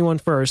 Do the funny one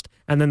first,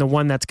 and then the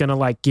one that's going to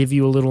like give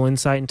you a little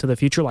insight into the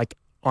future, like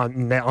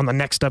on the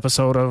next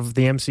episode of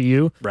the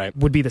MCU, Right.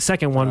 would be the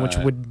second one, which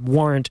would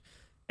warrant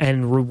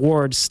and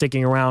reward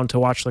sticking around to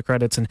watch the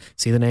credits and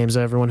see the names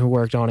of everyone who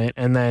worked on it,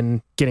 and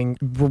then getting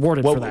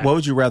rewarded for that. what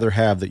would you rather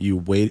have, that you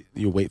wait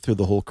through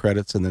the whole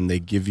credits and then they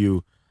give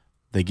you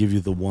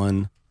the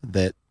one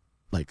that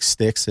like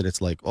sticks, and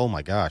it's like, oh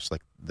my gosh,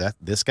 like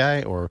this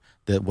guy, or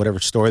that whatever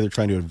story they're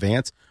trying to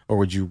advance? Or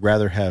would you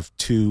rather have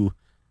 2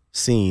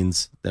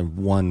 scenes than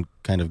one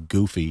kind of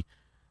goofy,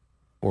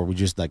 or would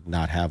you just like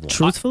not have one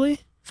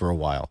Truthfully, for a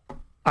while?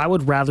 I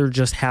would rather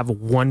just have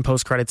one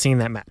post-credit scene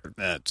that mattered.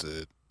 That's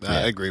it. Yeah. I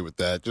agree with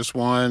that. Just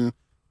one,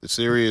 the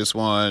serious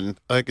one.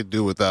 I could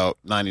do without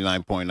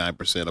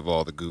 99.9% of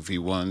all the goofy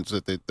ones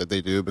that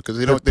they do, because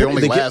they don't. They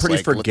only They get last pretty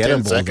like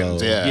forgettable, 10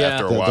 seconds. though. Yeah, Yeah.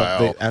 after a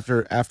while.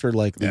 After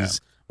like Yeah. these,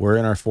 we're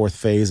in our 4th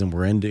phase and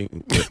we're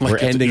ending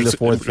Like, ending the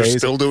 4th you're phase,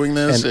 Still doing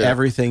this, and yeah.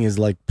 everything is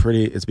like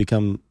it's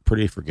become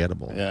pretty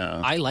forgettable.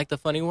 Yeah. I like the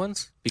funny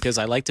ones because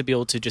I like to be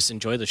able to just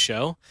enjoy the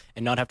show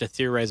and not have to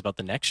theorize about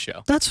the next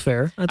show. That's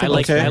fair. I I think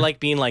like Okay. I like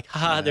being like,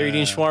 haha, they're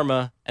eating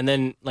shawarma, and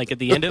then like at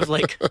the end of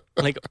like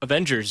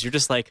Avengers, you're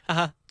just like,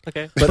 haha,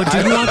 okay. But do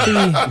you want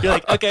the You're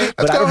like, okay.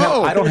 But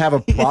I don't have a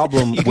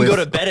problem You can with go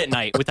to bed at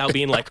night without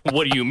being like,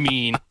 what do you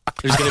mean?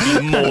 There's gonna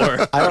be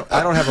more.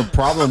 I don't have a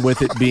problem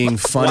with it being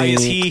funny. Why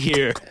is he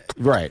here?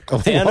 Right?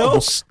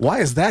 Thanos? Why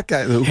is that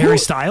guy? Harry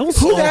Styles?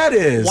 Who that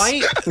is? Why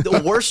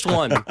the worst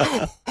one?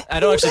 I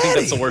don't actually think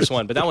that's the worst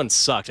one, but that one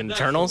sucked. In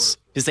Eternals,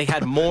 because they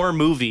had more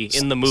movie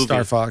in the movie.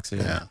 Star Fox.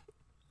 Yeah.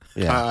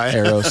 Yeah. Hi.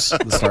 Eros,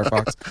 the Star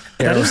Fox.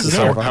 That Eros, is the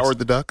Star Howard, Fox. Howard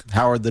the Duck.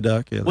 Howard the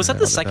Duck. Yeah, Was that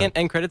the second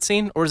end credit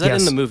scene, or is that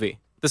Yes. in the movie?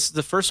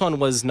 The first one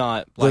was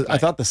not Black I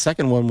Knight. thought the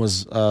second one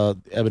was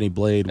Ebony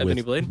Blade. Ebony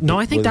with, Blade? No,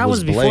 I think that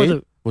was before Blade?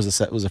 the. Was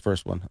the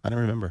first one? I don't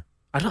remember.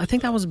 I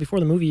think that was before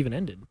the movie even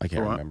ended. I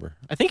can't remember.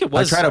 I think it I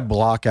was. try to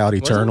block out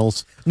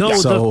Eternals. No,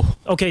 so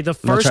the I'm not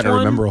first trying to one.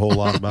 remember a whole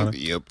lot about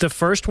it. Yep. The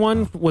first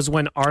one was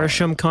when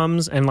Arsham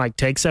comes and like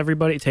takes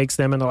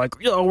them, and they're like,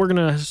 "Yo, we're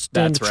gonna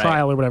stand That's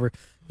trial or whatever."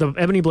 The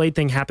Ebony Blade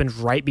thing happened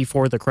right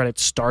before the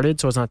credits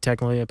started, so it's not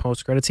technically a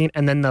post-credit scene.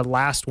 And then the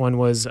last one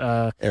was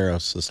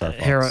Eros, the Star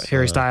Fox,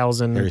 Harry Styles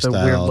and Harry the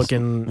Styles,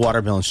 weird-looking.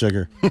 watermelon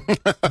sugar.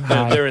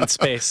 They're in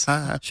space.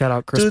 Shout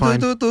out Chris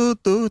Pine. We're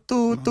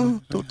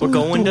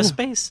going to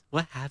space.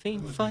 We're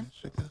having fun.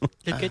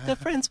 Look at the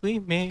friends we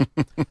made.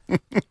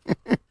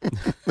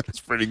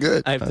 It's pretty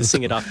good. I have to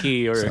sing it off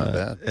key, or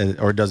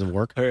Or it doesn't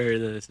work. get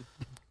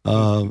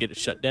it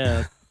shut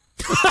down.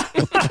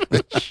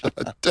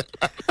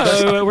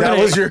 That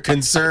was your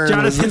concern.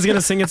 Jonathan's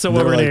gonna sing it, so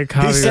They're we're gonna like,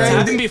 get he's It's saying- copyrighted.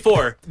 happened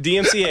before.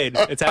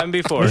 DMCA'd. It's happened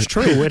before. It's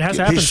true. It has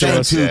happened He's to saying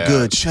us. too Yeah.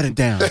 good. Shut it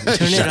down.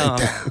 Turn it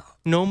off.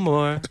 No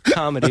more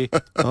comedy.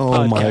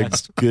 Oh my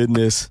podcast.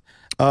 goodness.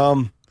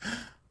 I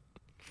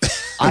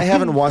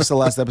haven't watched the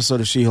last episode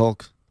of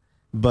She-Hulk,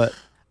 but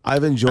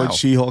I've enjoyed Ow.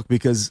 She-Hulk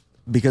because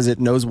it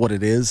knows what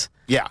it is.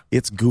 Yeah.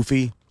 It's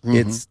goofy.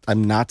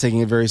 I'm not taking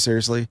it very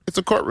seriously. It's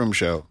a courtroom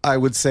show. I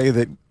would say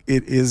that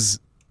it is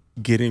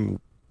getting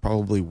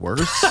probably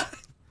worse.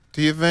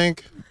 Do you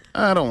think?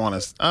 I don't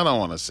want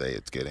to say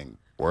it's getting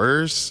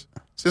worse.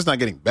 It's just not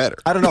getting better.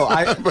 I don't know.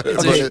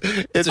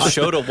 It's a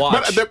show to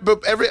watch.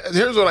 But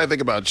here's what I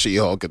think about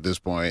She-Hulk at this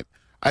point.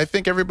 I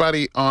think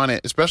everybody on it,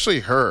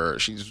 especially her,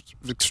 she's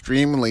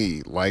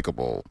extremely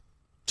likable.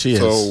 She is.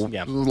 So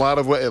Yeah. a lot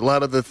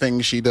of the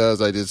things she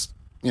does, I just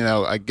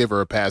I give her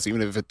a pass,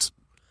 even if it's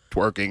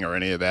twerking or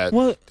any of that.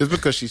 Well- just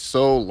because she's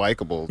so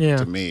likable Yeah.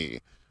 to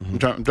me. I'm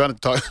trying to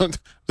talk.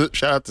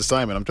 Shout out to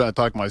Simon. I'm trying to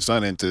talk my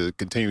son into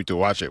continue to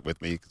watch it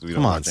with me because we don't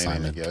Come on, watch anything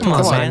Simon. together. Come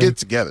on, Simon. get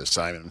together,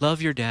 Simon.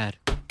 Love your dad.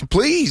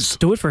 Please,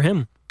 Do it for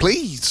him.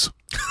 please.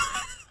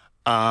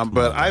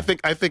 But I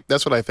think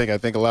that's what I think. I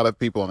think a lot of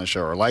people on the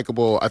show are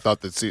likable. I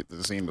thought the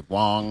scene with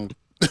Wong,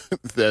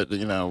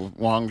 that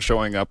Wong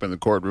showing up in the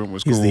courtroom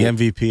was cool. He's the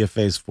MVP of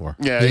Phase 4.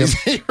 Yeah,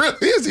 he really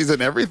is. He's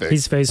in everything.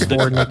 He's Phase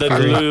 4. The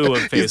glue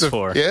of Phase He's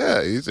 4.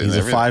 Yeah, he's in He's a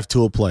everything.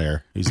 5-tool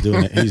player. He's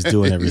doing it. He's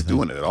doing everything. He's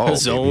doing it all.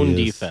 Zone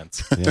He is.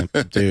 defense.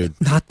 Yeah, dude.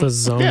 Not the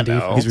zone Yeah,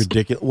 defense. no. He's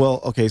ridiculous.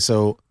 Well, okay,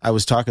 so I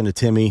was talking to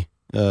Timmy.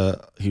 We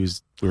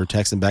were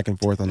texting back and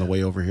forth on the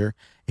way over here.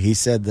 He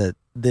said that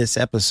this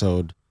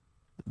episode,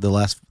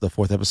 the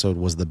fourth episode,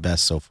 was the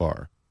best so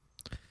far.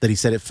 That he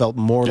said it felt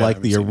more Yeah, I like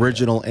haven't the seen it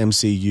original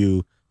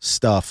MCU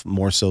stuff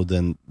more so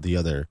than the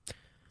other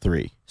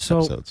 3 So,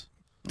 episodes.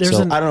 there's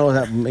So an- I don't know what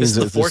that means. This is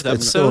the It's fourth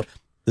it's still- episode?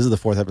 this is the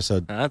 4th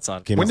episode. No, that's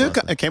not. Came When out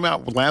did it came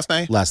out last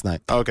night? last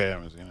night. Okay, I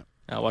haven't seen it.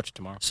 I'll watch it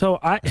tomorrow. So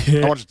I'll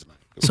watch it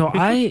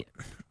tonight.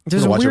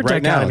 There's I'm a gonna watch weird it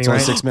right now. dichotomy, It's only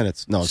right? 6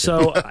 minutes. No, okay.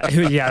 So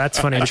yeah, that's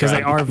funny because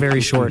they are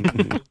very short.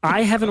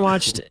 I haven't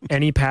watched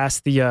any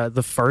past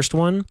the first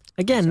one.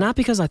 Again, not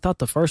because I thought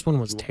the first one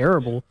was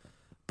terrible,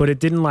 but it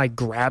didn't like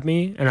grab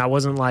me, and I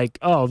wasn't like,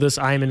 oh,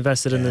 I am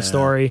invested in this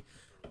story.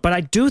 But I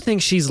do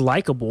think she's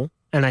likable,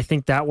 and I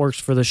think that works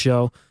for the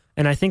show.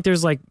 And I think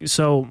there's what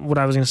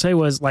I was gonna say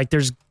was like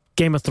there's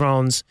Game of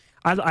Thrones.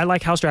 I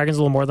like House Dragons a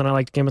little more than I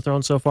liked Game of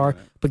Thrones so far.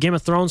 But Game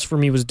of Thrones for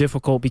me was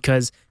difficult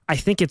because I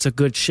think it's a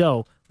good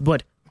show,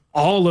 but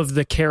all of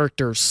the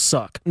characters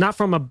suck. Not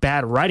from a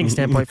bad writing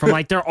standpoint, from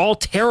like they're all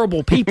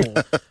terrible people.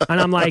 And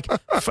I'm like,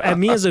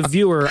 me as a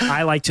viewer,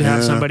 I like to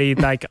have somebody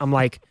like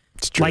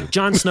like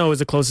Jon Snow is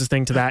the closest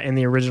thing to that in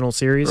the original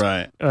series,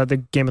 Right. The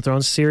Game of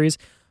Thrones series.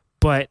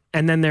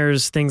 And then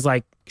there's things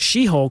like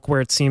She-Hulk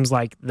where it seems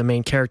like the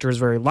main character is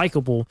very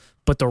likable,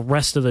 but the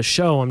rest of the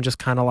show, I'm just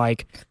kind of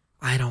like,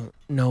 I don't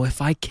know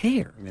if I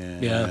care.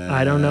 Yeah.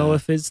 I don't know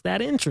if it's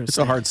that interesting. It's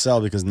a hard sell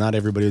because not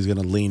everybody is going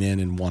to lean in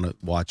and want to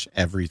watch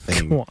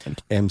everything Come on.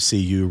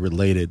 MCU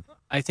related.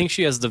 I think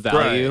she has the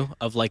value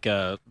of like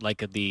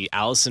the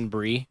Allison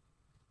Brie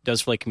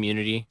does for like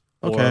Community,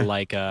 Okay. or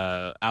like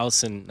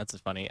Allison. That's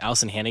funny.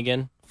 Allison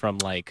Hannigan from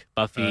like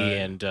Buffy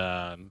and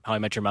How I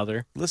Met Your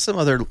Mother. List some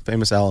other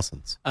famous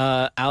Allisons.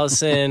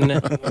 Allison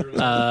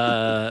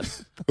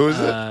Who is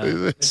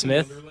it?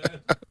 Smith.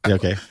 Yeah,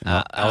 okay.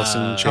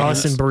 Allison Chains.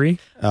 Allison Brie.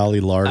 Ali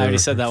Larder. I already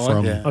said that one.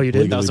 from Yeah. Oh, you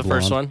did? That was the Legally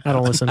first Blonde. one. I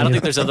don't listen I to don't you.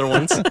 think there's other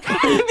ones.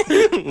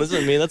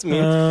 Listen to me. That's me.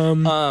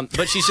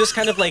 But she's just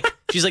kind of like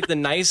she's like the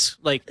nice,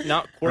 like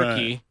not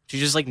quirky. Right. She's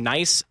just like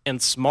nice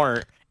and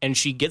smart, and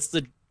she gets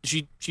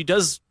she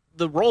does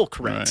the role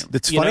correct. Right.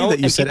 It's you funny know? that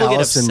you And said people get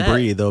Allison upset.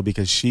 Brie though,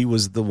 because she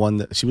was the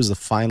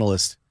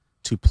finalist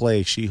to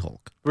play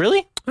She-Hulk.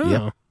 Really? Oh.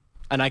 Yep.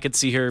 And I could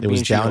see her It being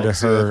was down to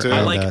She-Hulk. her. too. I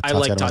and, like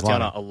Tatiana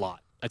Tatiana Maslany. a lot.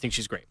 I think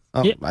she's great.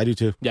 Oh, Yeah. I do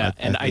too. Yeah,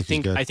 and I she's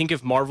think good.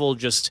 if Marvel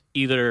just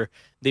either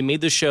they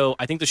made the show,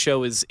 I think the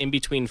show is in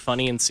between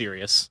funny and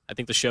serious. I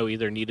think the show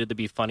either needed to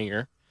be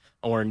funnier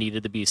or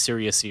needed to be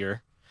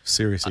seriousier,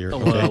 serious here.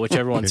 Okay.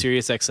 whichever one, Okay.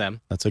 Sirius XM.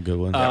 That's a good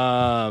one.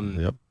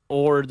 Yep.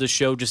 Or the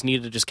show just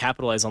needed to just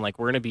capitalize on like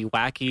we're gonna be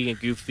wacky and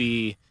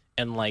goofy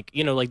and like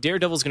like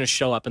Daredevil's gonna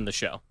show up in the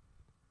show,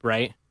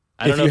 right?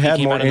 I don't If know you if he had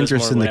came more out of this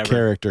interest in the whatever.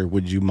 character,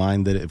 would you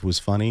mind that it was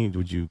funny?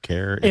 Would you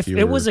care If you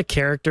it were- was a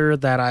character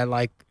that I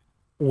like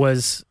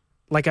was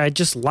I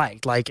just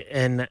liked,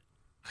 and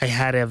I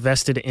had a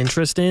vested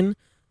interest in,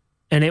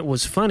 and it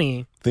was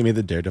funny. If they made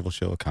the Daredevil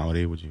show a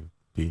comedy, would you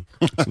be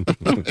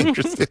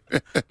interested?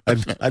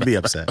 I'd be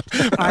upset.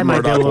 I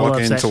might be a little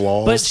walking upset. into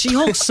walls. But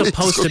She-Hulk's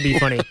supposed to be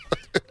funny.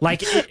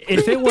 Like,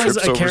 if it was Trips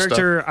a over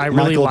character I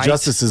really Michael liked,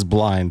 Justice is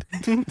blind.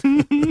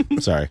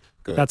 Sorry.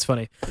 that's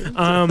funny.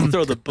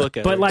 Throw the book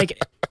at But her. like,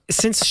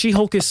 since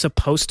She-Hulk is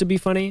supposed to be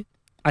funny,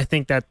 I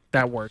think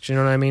that works. You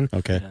know what I mean?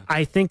 Okay. Yeah.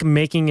 I think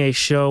making a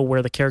show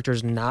where the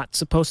character's not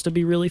supposed to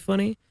be really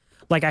funny,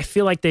 like I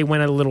feel like they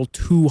went a little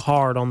too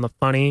hard on the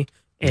funny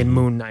in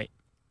Moon Knight.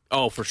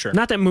 Oh, for sure.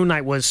 Not that Moon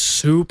Knight was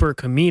super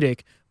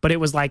comedic, but it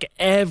was like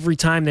every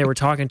time they were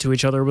talking to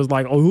each other, it was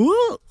like,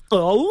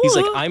 oh. He's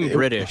like, I'm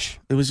British.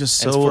 It was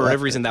just And so for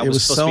whatever reason, that it was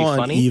was supposed so to be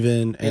funny,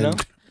 uneven, and know?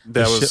 That the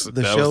was show,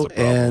 the show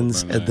problem,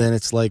 ends, man. and then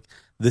it's like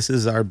this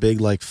is our big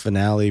like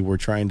finale. We're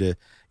trying to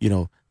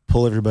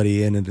pull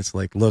everybody in, and it's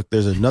like, look,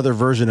 there's another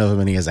version of him,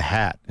 and he has a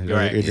hat. And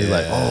Right. you're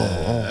like,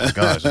 oh my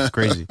gosh, it's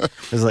crazy.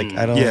 It's like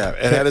I don't. Yeah,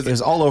 it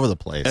was all over the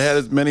place. It had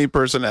as many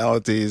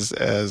personalities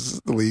as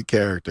the lead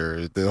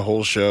character. The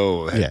whole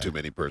show had Yeah. too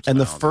many And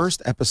personalities. the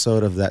first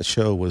episode of that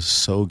show was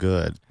so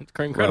good, It's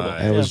incredible. Right.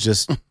 and it Yeah. was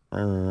just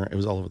it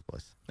was all over the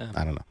place. Yeah.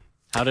 I don't know.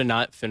 How to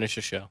not finish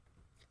a show.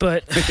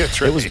 But That's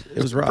It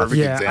was rough. Perfect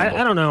yeah, example.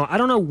 I don't know. I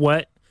don't know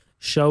what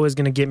show is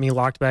going to get me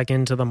locked back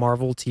into the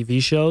Marvel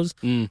TV shows,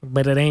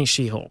 but it ain't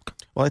She-Hulk.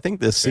 Well, I think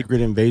the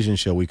Secret Invasion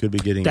show we could be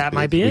getting That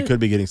might be we it.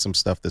 could be getting some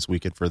stuff this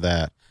weekend for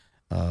that.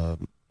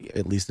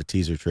 At least a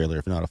teaser trailer,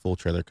 if not a full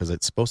trailer, because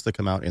it's supposed to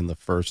come out in the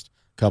first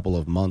couple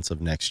of months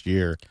of next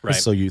year. Right.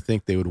 So you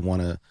think they would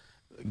want to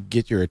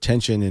get your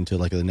attention into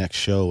like the next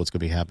show, what's going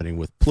to be happening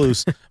with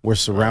Plus. We're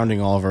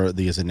surrounding all of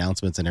these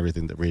announcements and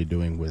everything that we're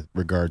doing with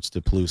regards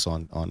to Plus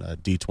on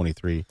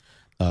D23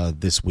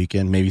 this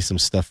weekend. Maybe some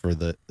stuff for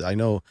I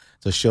know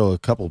the show a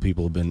couple of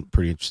people have been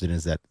pretty interested in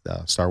is that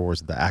Star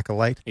Wars The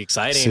Acolyte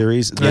Exciting.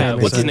 series. Yeah,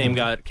 What's his exciting. name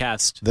got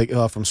cast?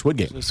 From Squid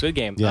Game. Squid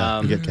Game.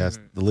 Yeah, you get cast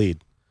the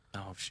lead.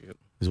 Oh shoot,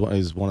 He's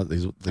one of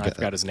these. I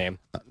forgot his name.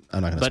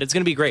 I'm not gonna. But it's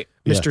gonna be great,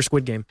 Yeah. Mr.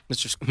 Squid Game.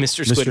 Mr. Squid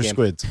Mr. Game.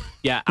 Squids.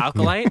 Yeah,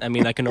 Alkalite. I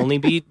mean, that can only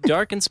be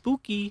dark and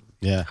spooky.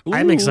 Yeah.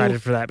 I'm Ooh. excited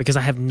for that because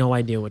I have no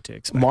idea what to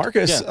expect.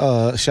 Marcus,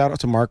 shout out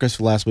to Marcus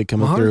for last week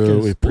coming Marcus.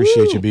 through. We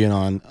appreciate Woo. you being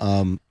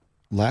on.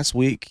 Last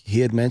week he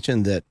had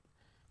mentioned that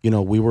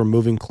we were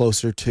moving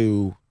closer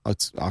to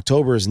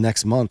October is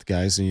next month,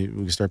 guys, and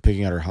we can start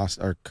picking out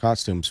our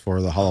costumes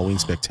for the Halloween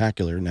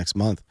Spectacular next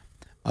month.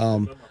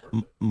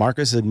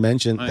 Marcus had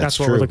mentioned That's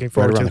what true, we're looking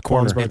forward right around to, the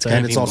corner, Quan's birthday.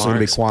 and it's also going to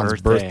be Mark's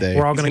Quan's birthday.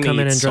 We're all going He's to come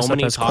in and eat dress so up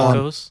many as Quan.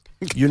 tacos.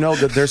 You know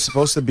that there's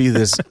supposed to be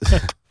this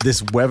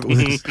web.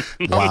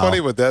 How funny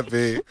would that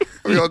be?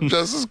 We got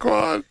Justice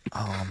Squad,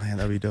 Oh man,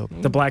 that'd be dope.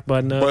 The black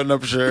button up.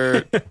 button-up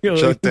shirt, Get a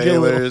Chuck little-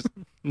 Taylors.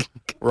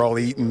 We're all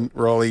eating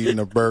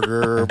a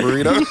burger or a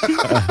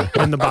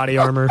burrito. in the body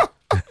armor.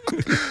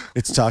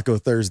 It's Taco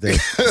Thursday.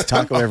 It's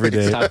taco every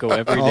day. Taco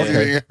every Oh,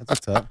 day. okay. That's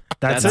what's up.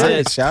 That's That's it.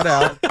 it. Shout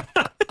out.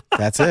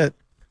 That's it.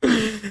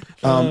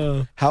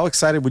 How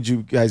excited would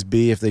you guys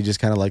be if they just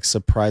kind of like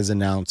surprise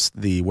announced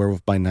the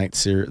Werewolf by Night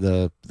series?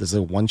 There's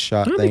a one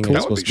shot That'd be thing. cool.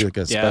 It's supposed to be like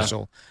a Yeah.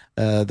 special.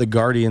 The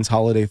Guardians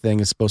holiday thing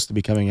is supposed to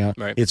be coming out.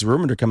 Right. It's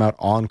rumored to come out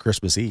on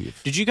Christmas Eve.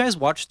 Did you guys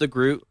watch the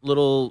Groot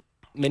little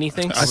mini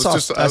things? I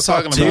was I saw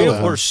talking two They about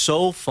of were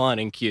so fun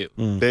and cute.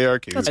 They are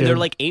cute, That's And they're good.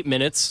 like 8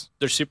 minutes.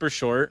 They're super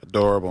short.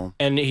 adorable.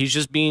 And he's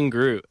just being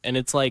Groot. And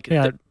it's like,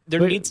 Yeah,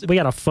 there we, needs to we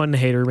got a fun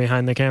hater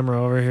behind the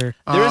camera over here.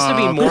 There has to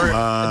be Oh, more. come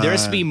on. There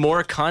has to be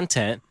more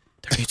content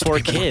for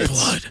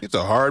kids He's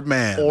a hard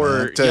man, man,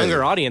 or I tell you.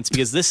 younger audience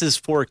because this is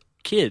for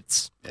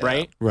kids,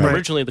 right? Right.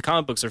 Originally, the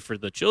comic books are for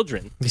the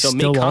children. They so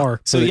still are.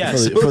 So for the, yeah,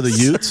 for the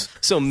youths.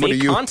 so make the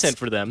youths. content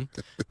for them.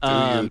 youths.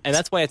 And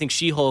that's why I think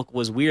She-Hulk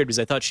was weird because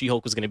I thought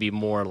She-Hulk was going to be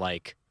more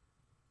like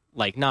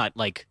not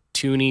like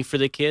toony for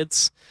the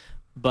kids,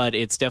 but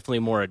it's definitely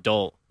more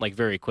adult, like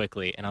very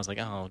quickly. And I was like,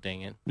 oh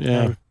dang it,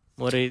 Yeah,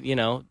 what a, you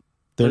know,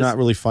 they're what is- not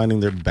really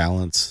finding their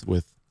balance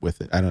with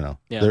it. I don't know.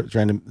 Yeah. They're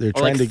trying or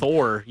trying like to.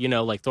 Thor, you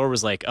know, like Thor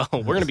was like, oh,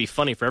 we're going to be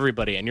funny for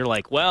everybody, and you're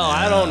like, well,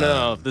 I don't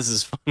know if this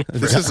is funny. For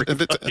This is,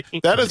 everybody.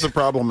 that is the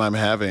problem I'm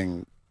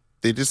having.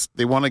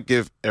 They want to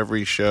give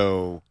every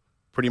show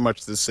pretty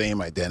much the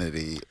same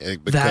identity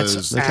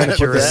because They're trying to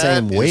put the that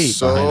same is weight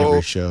behind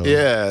every show.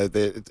 Yeah,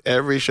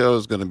 every show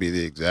is going to be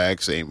the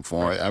exact same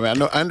form. I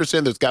mean, I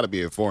understand there's got to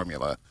be a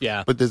formula,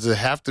 Yeah. but does it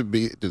have to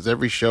be? Does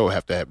every show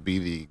have to be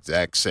the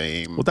exact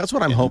same? Well, that's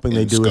what I'm in- hoping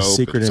they in do with scope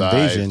Secret and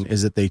size? Invasion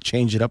is that they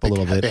change it up a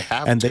little they bit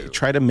have and to. they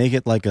try to make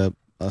it like a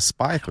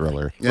spy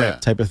thriller Yeah.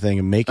 type of thing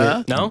and make Huh?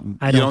 it. No?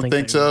 I You don't don't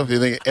think they so? will. You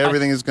think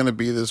everything is going to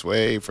be this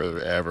way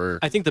forever?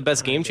 I think the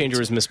best game changer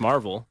was Miss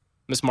Marvel.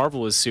 Miss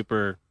Marvel was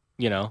super,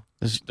 you know,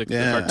 the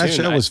Yeah. cartoon. That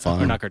show was Or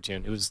fun. not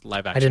cartoon. It was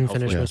live action. I didn't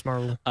hopefully. finish Miss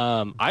Marvel.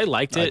 I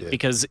liked I it did.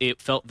 because it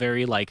felt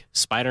very like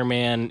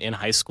Spider-Man in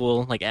high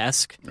school, like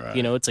esque. Right.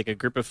 You know, it's like a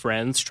group of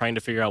friends trying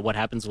to figure out what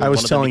happens when I was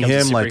one of them telling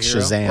becomes him a like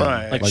superhero. Shazam,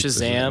 Right. Like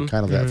Shazam.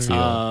 kind of that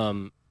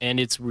feel. And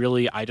it's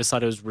really, I just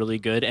thought it was really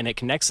good, and it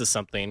connects to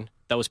something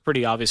that was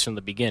pretty obvious from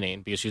the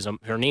beginning because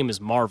her name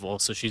is Marvel,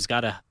 so she's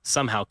got to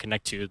somehow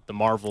connect to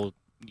the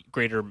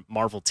greater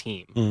Marvel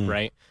team,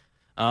 right?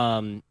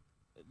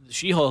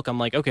 She-Hulk, I'm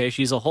like, okay,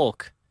 she's a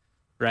Hulk,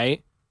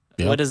 right?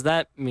 Yep. What does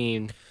that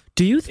mean?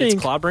 Do you think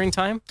it's clobbering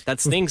time?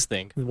 That's Thing's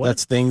thing. What?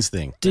 That's Thing's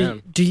thing.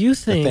 Do you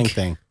think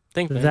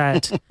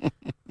that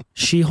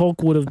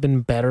She-Hulk would have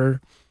been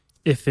better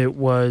if it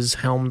was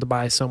helmed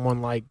by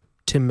someone like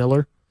Tim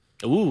Miller?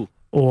 Ooh.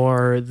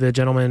 Or the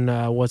gentleman,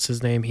 what's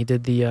his name? He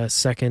did the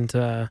second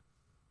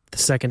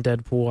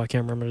Deadpool. I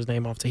can't remember his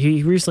name off.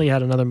 He recently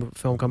had another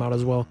film come out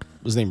as well.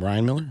 Was his name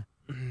Ryan Miller?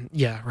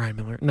 Yeah, Ryan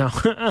Miller. No.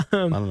 I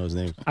don't know his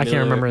name. I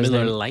can't remember his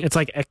name. Light? It's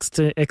like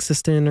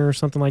Existin or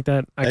something like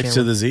that. X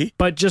to the Z?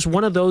 But just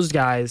one of those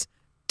guys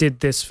did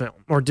this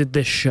film or did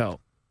this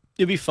show.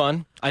 It'd be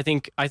fun. I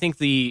think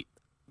the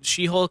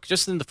She-Hulk,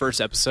 just in the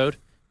first episode,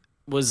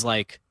 was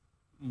like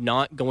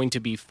not going to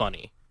be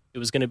funny. It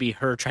was going to be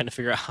her trying to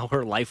figure out how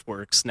her life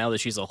works now that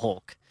she's a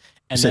Hulk.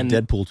 And you said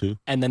then Deadpool too.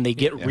 And then they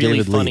get really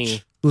David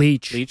funny.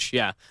 Leech.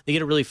 Yeah. They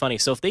get it really funny.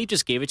 So if they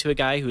just gave it to a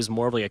guy who's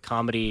more of like a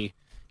comedy,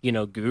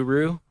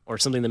 guru or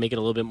something to make it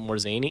a little bit more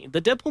zany,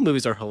 the Deadpool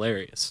movies are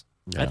hilarious.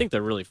 Yeah. I think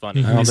they're really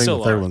funny. I don't think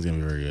the third one's going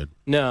to be very good.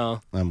 No.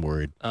 I'm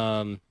worried.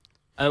 When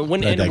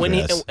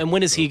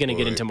is he going to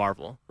get into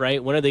Marvel,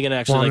 right? When are they going to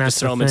actually just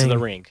throw him into the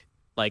ring?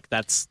 Like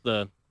that's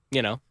the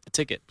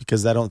ticket.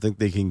 Because I don't think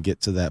they can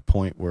get to that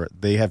point where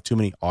they have too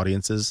many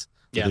audiences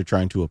that they're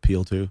trying to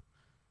appeal to.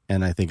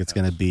 And I think it's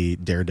going to be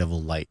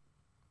Daredevil light.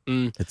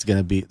 It's going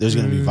to be, there's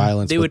going to be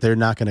violence, but they're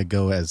not going to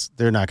go as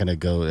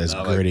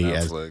gritty like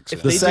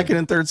as the second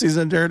and third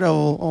season of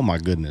Daredevil. Oh my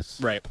goodness.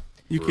 Right.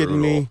 You kidding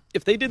me?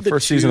 If they did the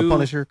first season of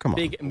Punisher, come on.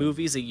 Big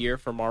movies a year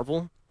for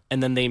Marvel,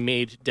 and then they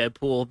made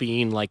Deadpool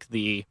being like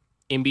the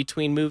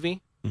in-between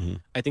movie,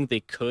 I think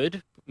they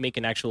could make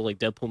an actual like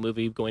Deadpool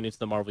movie going into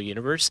the Marvel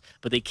universe,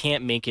 but they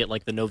can't make it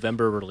like the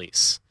November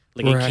release.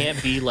 Like it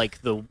can't be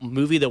like the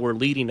movie that we're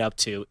leading up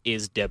to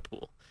is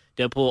Deadpool.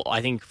 Deadpool,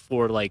 I think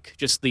for like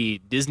just the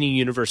Disney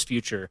universe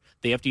future,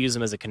 they have to use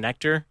him as a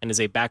connector and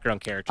as a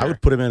background character. I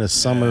would put him in a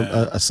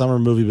summer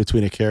movie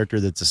between a character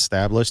that's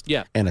established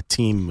and a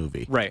team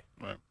movie. Right.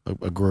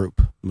 A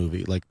group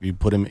movie. Like you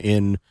put him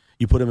in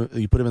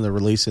the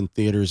release in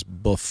theaters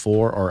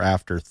before or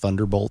after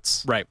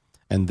Thunderbolts. Right.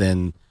 And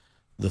then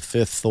the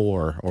fifth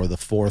Thor or the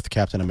fourth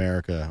Captain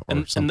America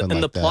or something like that.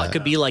 And the plot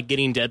could be like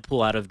getting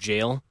Deadpool out of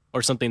jail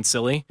or something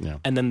silly. Yeah.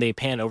 And then they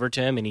pan over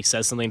to him and he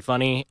says something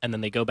funny and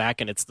then they go back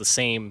and it's the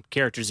same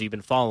characters you've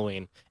been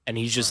following and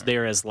he's just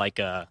there as like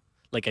a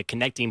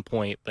connecting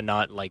point, but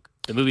not like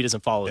the movie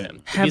doesn't follow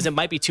him. Because it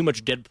might be too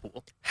much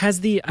Deadpool.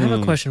 I have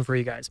a question for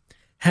you guys.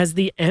 Has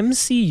the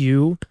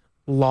MCU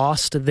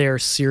lost their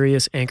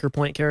serious anchor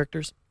point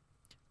characters?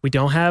 We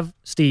don't have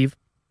Steve.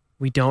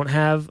 We don't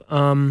have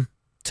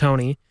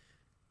Tony.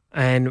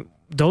 And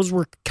those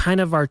were kind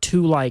of our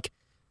two like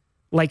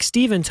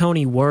Steve and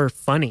Tony were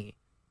funny,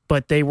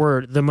 but they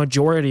were the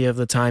majority of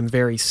the time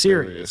very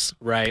serious.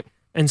 Right.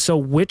 And so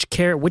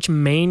which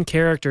main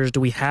characters do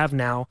we have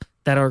now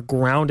that are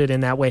grounded in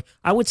that way?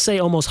 I would say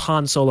almost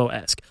Han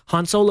Solo-esque.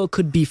 Han Solo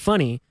could be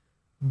funny,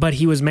 but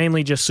he was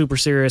mainly just super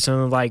serious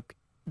and like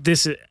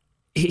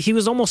he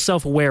was almost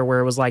self-aware where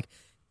it was like,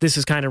 this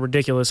is kind of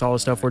ridiculous, all the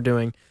stuff we're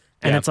doing.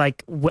 And it's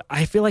like,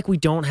 I feel like we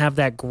don't have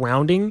that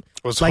grounding.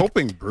 I was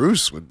hoping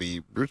Bruce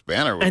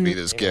Banner would be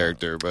this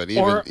character, but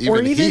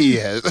even he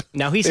has.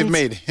 Now he's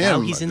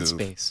in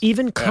space.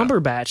 Even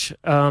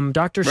Cumberbatch,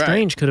 Doctor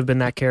Strange could have been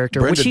that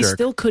character, which he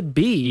still could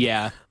be.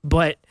 Yeah.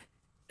 But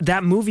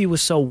that movie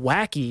was so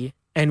wacky,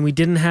 and we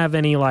didn't have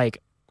any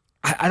like.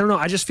 I don't know.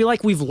 I just feel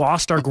like we've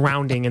lost our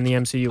grounding in the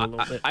MCU a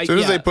little bit. As soon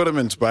as they put him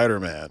in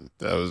Spider-Man,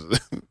 that was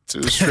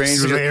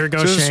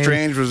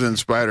Strange was in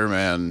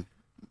Spider-Man.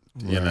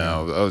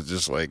 I was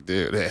just like,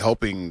 dude,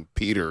 helping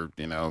Peter,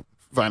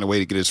 find a way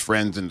to get his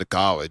friends into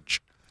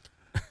college.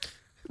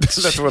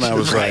 That's when I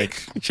was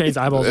like, Shane's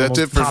eyeballs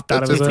almost popped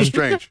out of his head. That's it for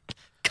Strange.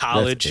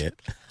 College.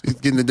 He's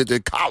getting into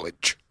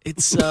college.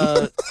 It's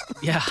I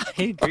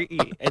agree.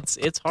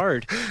 It's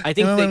hard. I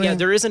think that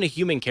there isn't a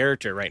human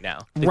character right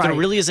now. There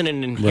really isn't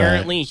an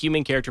inherently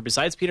human character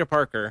besides Peter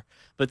Parker.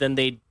 But then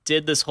they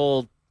did this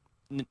whole,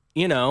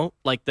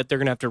 like that they're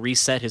gonna have to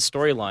reset his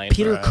storyline.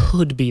 Peter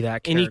could be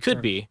that character, and he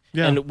could be.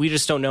 Yeah. And we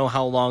just don't know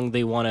how long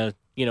they want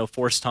to,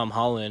 force Tom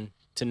Holland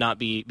to not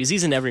be, because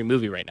he's in every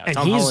movie right now. And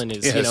Tom Holland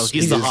is,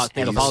 he's the hot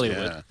thing of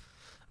Hollywood.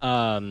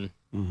 Yeah.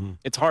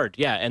 It's hard,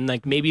 and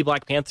like maybe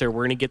Black Panther,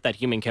 we're gonna get that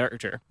human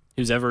character.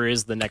 Whoever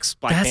is the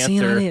next Black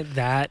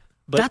Panther.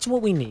 That's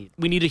what we need.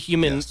 We need a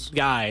human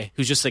guy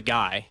who's just a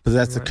guy. But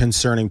that's a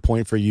concerning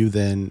point for you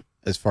then,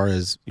 as far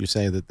as you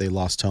say that they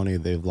lost Tony,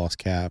 they've lost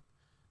Cap,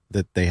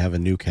 that they have a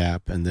new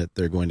Cap, and that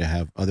they're going to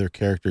have other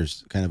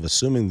characters kind of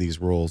assuming these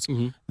roles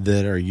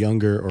that are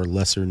younger or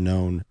lesser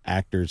known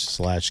actors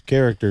 /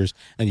 characters,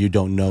 and you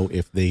don't know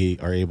if they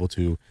are able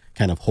to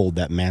kind of hold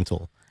that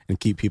mantle and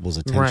keep people's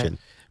attention. Right.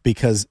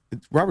 Because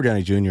Robert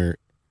Downey Jr.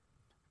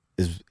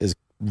 is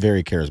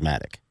very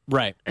charismatic.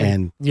 Right.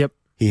 And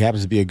he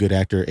happens to be a good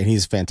actor, and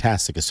he's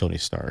fantastic as Tony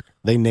Stark.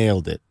 They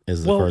nailed it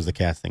as far as the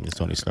casting as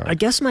Tony Stark. I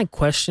guess my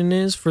question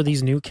is, for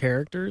these new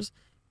characters,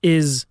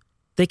 is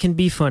they can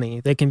be funny,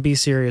 they can be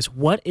serious.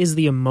 What is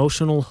the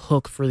emotional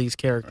hook for these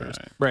characters?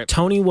 Right.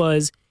 Tony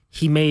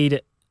he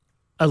made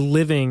a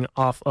living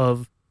off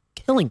of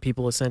killing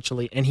people,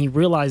 essentially, and he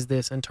realized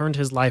this and turned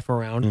his life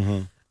around. Mm-hmm.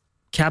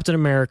 Captain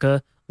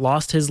America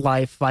lost his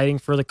life fighting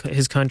for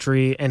his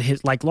country,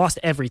 and lost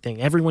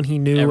everything, everyone he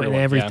knew, and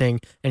everything.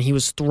 Yeah. And he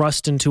was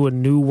thrust into a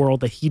new world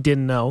that he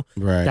didn't know.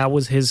 Right. That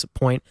was his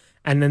point.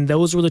 And then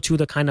those were the two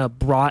that kind of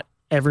brought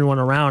everyone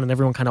around, and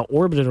everyone kind of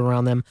orbited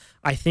around them.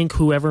 I think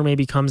whoever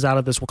maybe comes out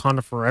of this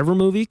Wakanda Forever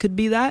movie could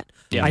be that.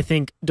 Yeah. I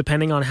think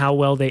depending on how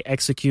well they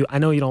execute, I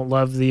know you don't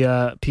love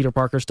the Peter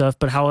Parker stuff,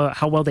 but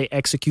how well they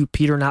execute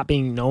Peter not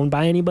being known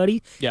by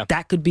anybody,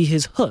 that could be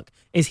his hook,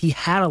 is he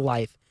had a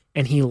life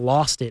and he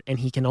lost it, and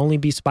he can only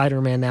be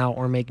Spider-Man now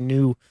or make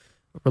new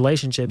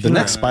relationships. The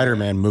next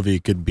Spider-Man movie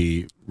could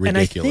be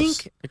ridiculous. And I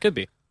think it could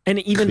be. And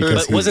even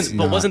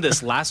wasn't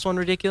this last one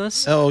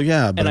ridiculous? Oh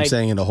yeah, but I'm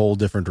saying in a whole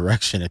different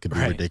direction, it could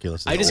be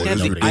ridiculous. I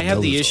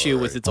have the issue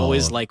with it's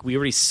always like we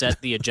already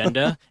set the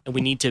agenda and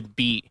we need to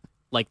beat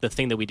like the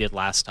thing that we did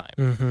last time.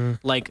 Mm-hmm.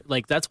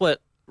 Like that's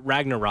what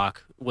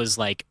Ragnarok was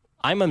like.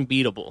 I'm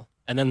unbeatable,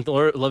 and then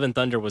Love and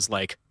Thunder was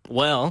like,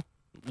 well,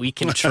 we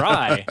can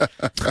try,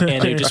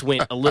 and it just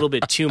went a little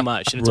bit too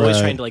much, and it's always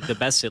trying to like the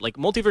best it. Like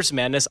Multiverse of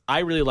Madness, I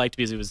really liked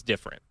because it was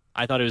different.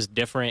 I thought it was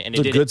different, and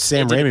it's a good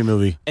Sam Raimi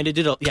movie, and it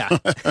did I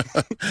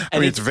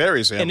mean, it's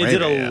very Sam Raimi, and it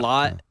did a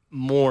lot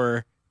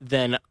more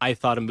than I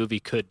thought a movie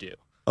could do.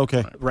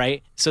 Okay,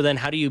 right. So then,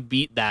 how do you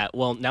beat that?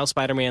 Well, now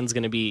Spider-Man's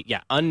going to be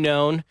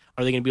unknown.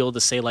 Are they going to be able to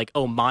say like,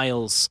 oh,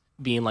 Miles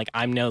being like,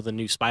 I'm now the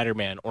new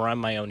Spider-Man, or I'm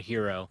my own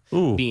hero,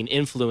 being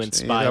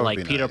influenced by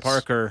like Peter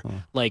Parker,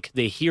 like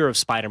they hear of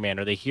Spider-Man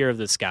or they hear of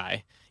this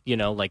guy, you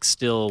know, like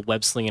still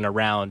web slinging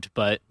around,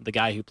 but the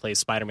guy who plays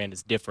Spider-Man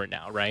is different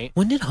now, right?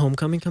 When did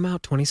Homecoming come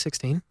out?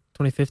 2016?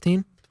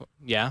 2015?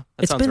 Yeah,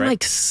 it's been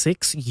like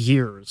 6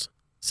 years,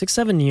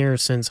 6-7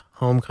 years since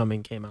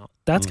Homecoming came out.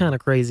 That's kind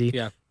of crazy.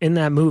 Yeah. In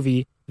that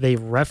movie, they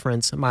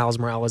reference Miles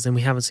Morales, and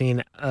we haven't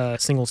seen a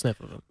single sniff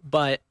of him.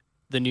 But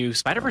the new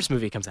Spider-Verse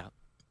movie comes out.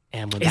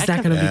 And when is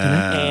that going to be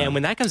connected? And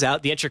when that comes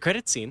out, the extra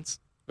credit scenes,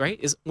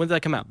 right? When did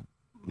that come out?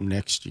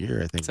 Next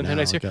year, I think. Sometime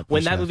next year.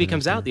 When that movie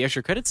comes out, the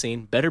extra credit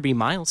scene better be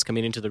Miles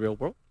coming into the real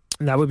world.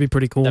 That would be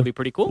pretty cool. That'd be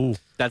pretty cool. Ooh.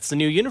 That's the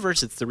new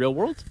universe. It's the real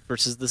world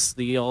versus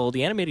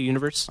the animated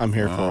universe. I'm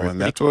here for it. And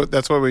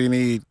that's what we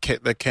need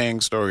the Kang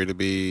story to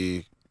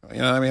be. You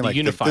know what I mean? Like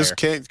unifier. This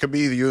could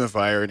be the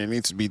unifier, and it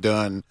needs to be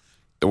done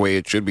the way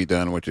it should be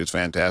done, which is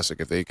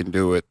fantastic. If they can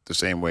do it the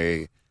same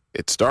way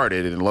it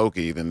started in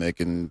Loki, then they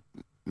can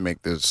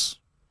make this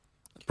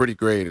pretty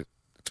great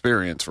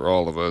experience for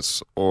all of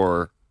us,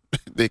 or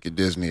they could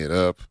Disney it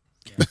up.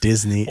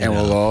 Disney, and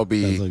we'll all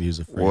be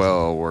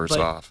worse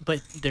off.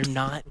 But they're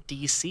not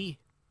DC,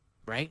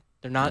 right?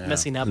 They're not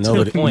messing up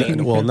to the point.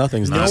 Well,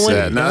 nothing's no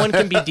one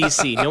can be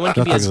DC. No one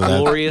can be as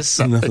glorious.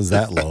 Nothing's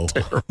that low.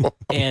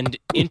 And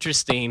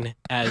interesting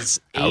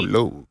as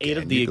eight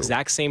of the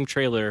exact same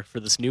trailer for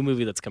this new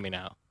movie that's coming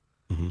out.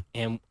 Mm-hmm.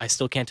 And I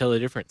still can't tell the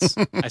difference.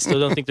 I still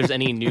don't think there's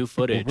any new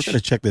footage. Well, we're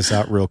going to check this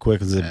out real quick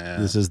because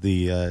this is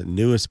the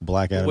newest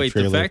Black Adam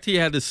trailer. The fact he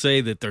had to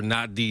say that they're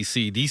not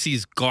DC.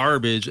 DC's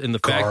garbage, and the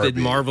fact that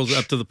Marvel's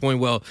up to the point,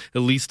 well, at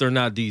least they're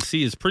not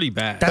DC is pretty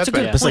bad. That's a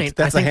good point.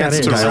 That's a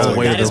handsome guy all the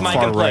way to the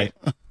far right.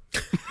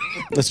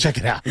 Let's check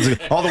it out.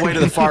 All the way to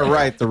the far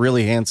right, the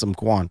really handsome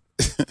Quan.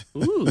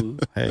 Ooh.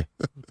 Hey.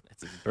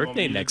 It's his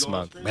birthday next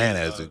month. Man,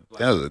 that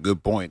was a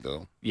good point,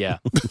 though. Yeah.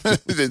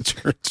 It's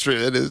true.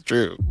 It is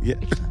true.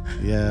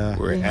 Yeah.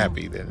 We're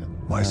happy that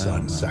my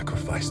son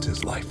sacrificed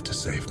his life to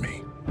save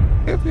me.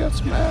 If you're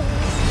smart.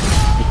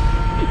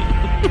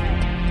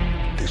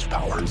 These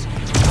powers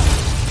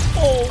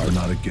are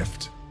not a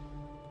gift,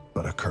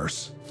 but a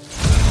curse.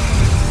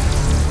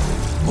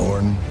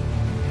 Born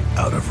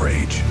out of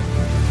rage.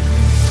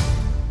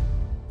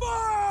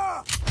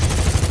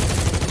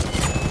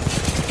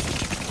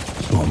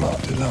 So I'm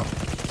opted out.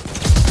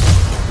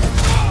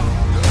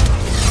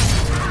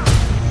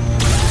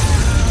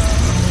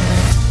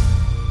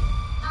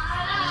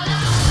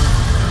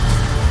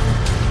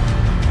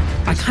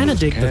 I kind of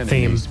dig the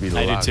theme.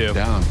 I do too.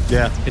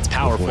 Yeah, it's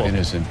powerful. Before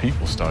innocent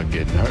people start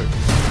getting hurt.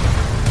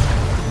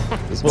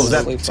 What was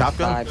that? Top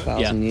Gun?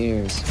 5,000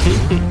 years.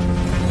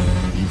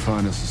 You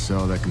find us a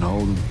cell that can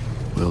hold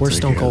them. We're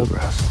Stone Cold.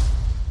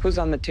 Who's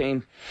on the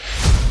team?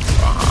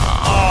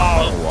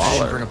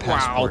 Waller. Bring a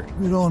passport.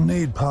 We don't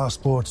need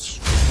passports.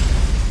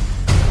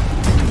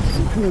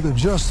 We're the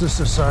Justice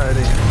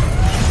Society.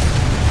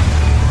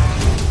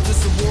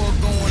 There's a war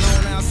going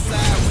on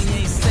outside we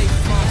ain't safe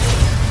from.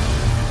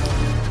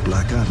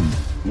 Black Adam.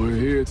 We're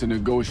here to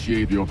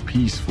negotiate your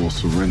peaceful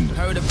surrender.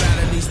 Heard about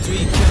at least 3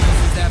 killings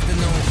this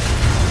afternoon.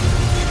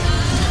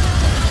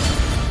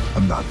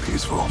 I'm not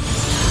peaceful.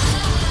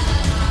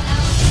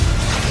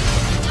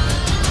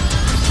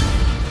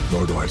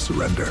 Nor do I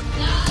surrender.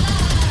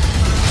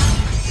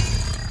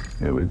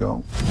 Here we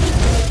go.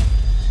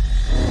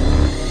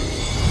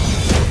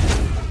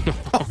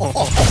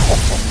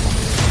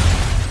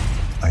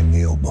 I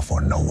kneel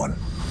before no one.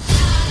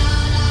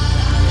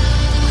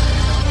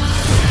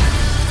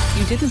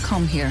 You didn't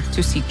come here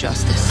to seek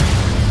justice.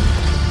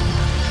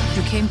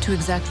 You came to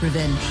exact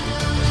revenge.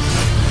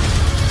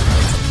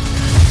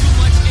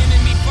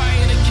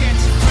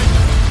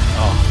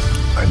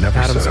 Oh, I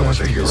never said I was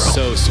a hero.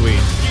 So sweet.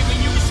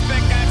 Giving you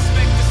respect, I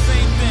expect the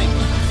same thing.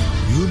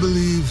 You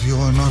believe you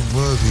are not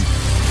worthy,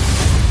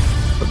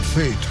 but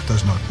fate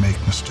does not make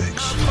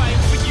mistakes. I'm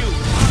fighting for you.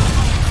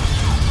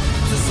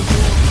 There's a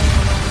war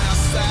going on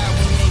outside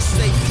we ain't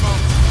safe from.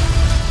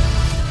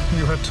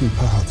 You have two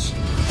paths.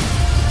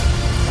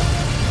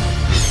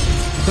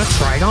 Is that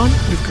Trigon?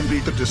 You can be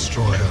the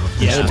destroyer of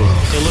this Yeah, world.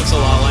 it looks a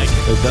lot like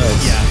it. It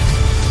does. Yeah.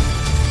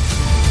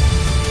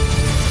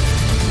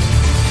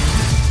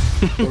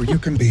 Or you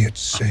can be its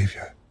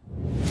savior.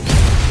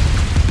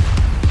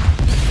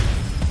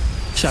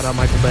 Shout out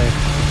Michael Bay.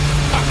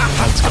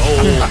 Let's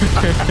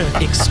go.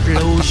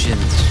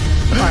 Explosions.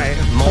 All right,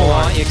 hold More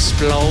on.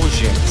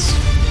 explosions.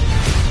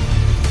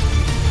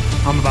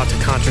 I'm about to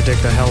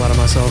contradict the hell out of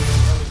myself.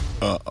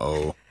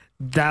 Uh-oh.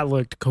 That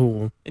looked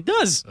cool. It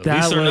does. At That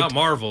least they're looked- not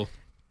Marvel.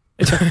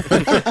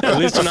 At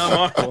least we're not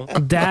Marvel.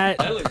 That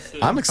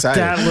I'm excited.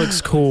 that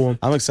looks cool.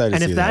 I'm excited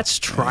And to if see that's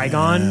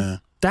Trigon,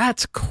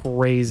 that's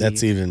crazy. that.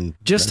 That's even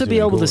Just to that's be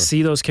even able cooler. to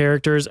see those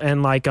characters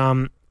and like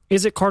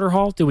is it Carter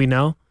Hall? Do we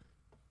know?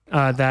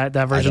 That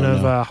version don't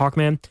of know.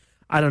 Hawkman?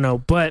 I don't know,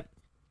 but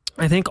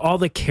I think all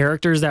the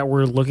characters that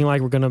we're looking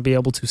like we're going to be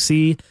able to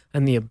see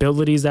and the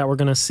abilities that we're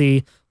going to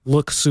see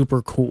look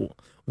super cool.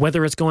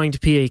 Whether it's going to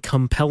be a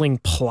compelling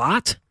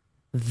plot,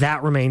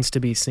 that remains to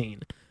be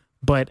seen.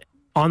 But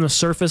on the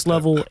surface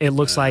level, it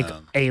looks like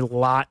a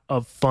lot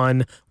of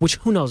fun, which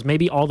who knows,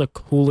 maybe all the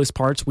coolest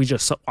parts we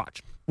just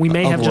watch. We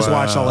may have just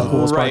watched all the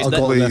coolest Right. parts.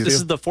 This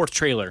is the fourth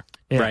trailer,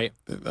 Yeah. right?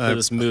 For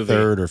this movie.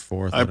 third or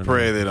fourth. I don't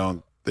pray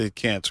know. they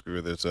can't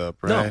screw this up,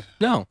 right?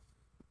 No.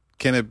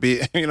 Can it be?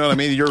 You know what I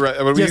mean? You're right.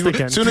 Yes, they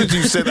can. As soon as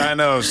you said, I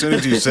know. As soon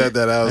as you said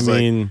that, I was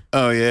mean- like,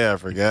 oh yeah, I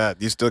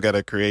forgot. You still got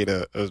to create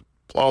a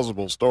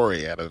plausible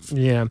story out of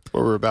Yeah.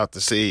 what we're about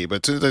to see.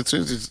 But as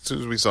soon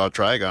as we saw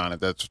Trigon, if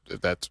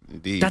that's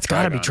indeed That's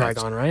got to be that's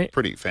Trigon, right?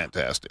 pretty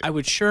fantastic. I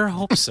would sure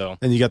hope so.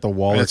 And you got the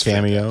Waller That's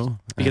cameo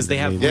Because they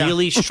have And Yeah.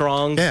 really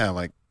strong yeah,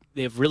 like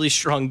they have really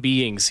strong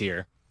beings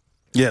here.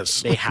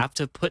 yes, They have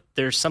to put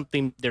there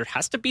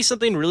has to be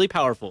something really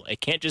powerful. It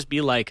can't just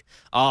be like,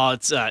 oh,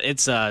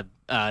 it's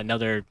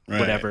another Right.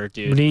 whatever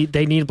dude.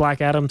 They need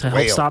Black Adam to help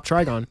Whale. stop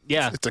Trigon.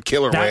 Yeah. it's a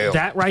killer whale.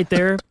 That right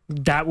there,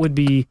 that would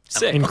be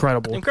Sick.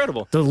 incredible.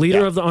 Incredible. The leader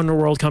Yeah. of the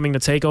underworld coming to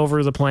take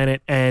over the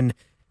planet, and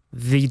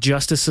the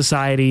Justice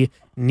Society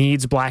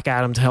needs Black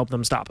Adam to help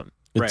them stop him.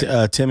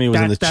 Right. Timmy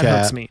was in the That chat.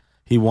 hurts me.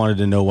 He wanted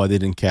to know why they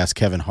didn't cast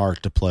Kevin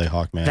Hart to play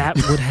Hawkman. That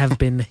would have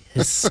been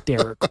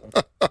hysterical.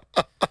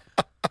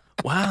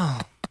 Wow.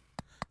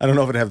 I don't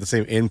know if it'd have the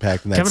same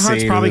impact in that Kevin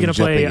Hart's scene probably with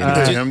him gonna play,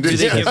 jumping in. Do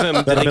they give him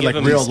That'd have been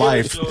like real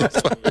life.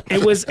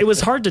 It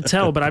was hard to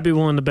tell, but I'd be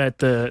willing to bet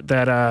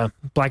that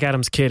Black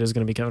Adam's kid is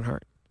going to be Kevin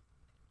Hart.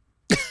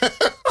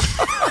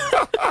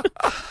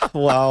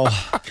 Wow.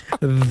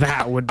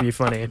 That would be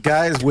funny.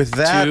 Guys, with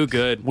that, Too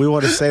good. we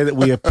want to say that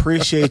we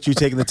appreciate you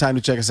taking the time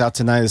to check us out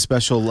tonight, a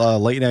special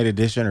late night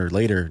edition or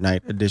later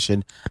night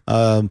edition.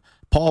 Paul,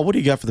 what do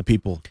you got for the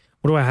people?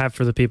 What do I have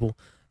for the people?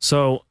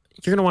 So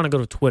you're going to want to go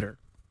to Twitter.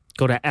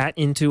 Go to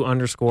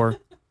 @into_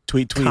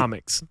 Tweet.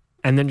 comics.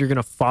 And then you're going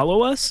to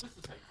follow us.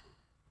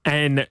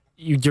 And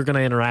you're going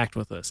to interact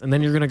with us. And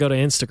then you're going to go to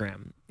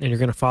Instagram. And you're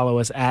going to follow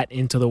us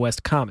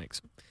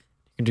 @IntoTheWestComics. You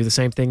can do the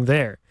same thing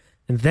there.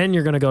 And then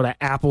you're going to go to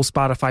Apple,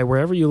 Spotify,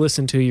 wherever you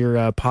listen to your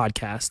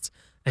podcasts.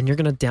 And you're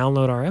going to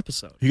download our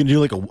episode. You can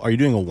do are you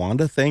doing a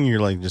Wanda thing? You're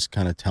like just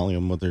kind of telling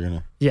them what they're going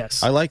to.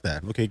 Yes. I like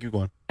that. Okay, keep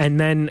going. And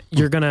then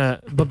you're going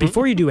to, but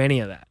before you do any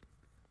of that,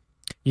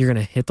 you're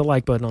going to hit the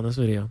like button on this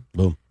video.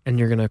 Boom. And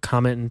you're going to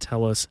comment and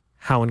tell us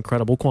how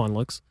incredible Quan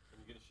looks.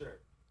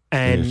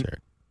 And Share it.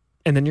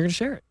 and then you're going to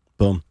share it.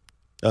 Boom.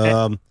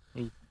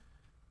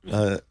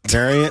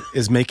 Variant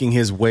is making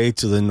his way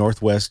to the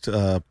northwest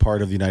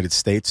part of the United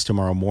States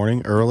tomorrow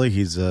morning early.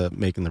 He's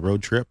making the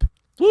road trip.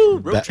 Woo,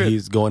 road trip.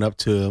 He's going up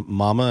to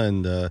Mama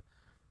and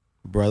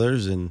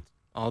brothers and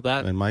All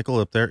that. and Michael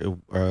up there.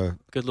 Good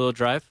little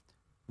drive.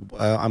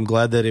 I'm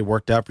glad that it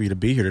worked out for you to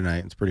be here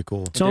tonight. It's pretty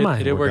cool. So am I.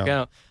 It did work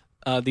out.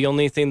 The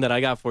only thing that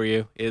I got for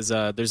you is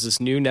there's this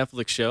new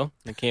Netflix show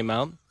that came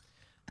out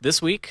this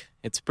week.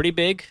 It's pretty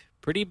big,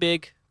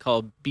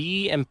 called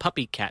Bee and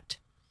Puppy Cat.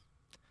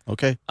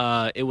 Okay.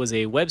 It was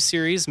a web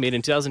series made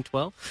in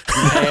 2012.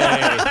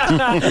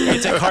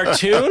 It's a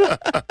cartoon.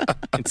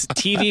 It's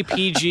TV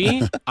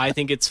PG. I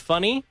think it's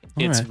funny.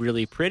 It's right.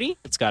 really pretty.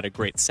 It's got a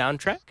great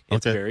soundtrack.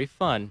 It's Okay. very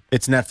fun.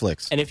 It's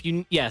Netflix. And if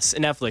you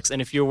Netflix.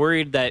 And if you're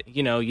worried that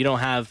you don't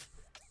have,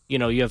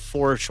 you have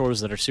 4 shows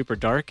that are super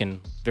dark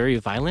and very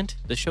violent,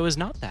 the show is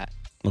not that.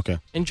 Okay.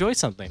 Enjoy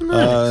something.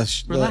 Uncle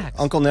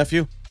Relax.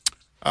 nephew.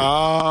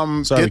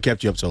 Sorry we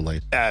kept you up so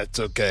late. It's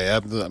okay.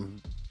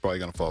 I'm probably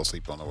going to fall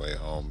asleep on the way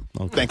home.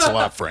 Okay. Thanks a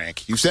lot,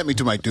 Frank. You sent me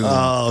to my doom.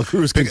 Oh,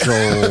 cruise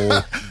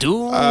control.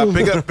 Doom.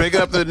 Pick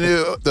up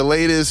the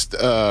latest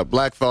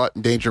Black Thought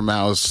and Danger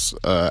Mouse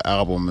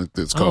album.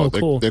 It's called.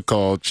 Cool. They're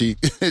called Cheat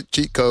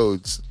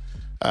Codes.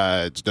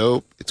 It's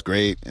dope. It's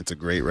great. It's a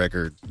great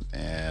record,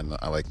 and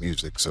I like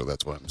music, so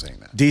that's why I'm saying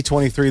that.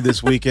 D23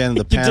 this weekend.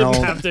 The You panel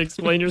didn't have to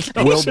explain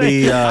yourself. will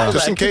be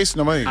just in case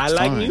nobody. I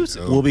like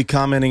music. We'll be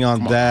commenting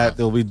on that.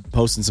 They'll be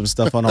posting some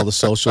stuff on all the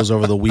socials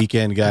over the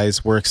weekend,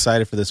 guys. We're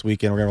excited for this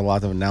weekend. We're going to have a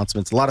lot of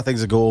announcements, a lot of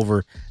things to go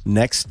over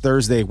next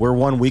Thursday. We're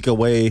 1 week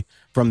away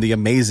from the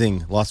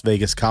amazing Las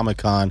Vegas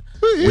Comic-Con.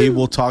 We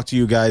will talk to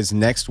you guys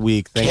next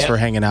week. Thanks for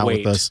hanging out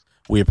with us.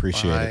 We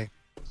appreciate it.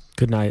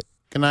 Good night.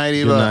 Good night,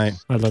 Eva. Good night.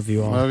 I love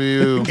you all. Love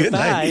you. Good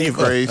night,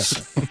 Eva.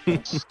 Grace.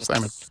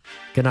 Simon.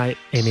 Good night,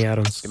 Amy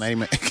Adams. Good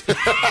night,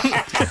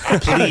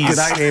 Good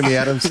night, Amy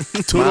Adams.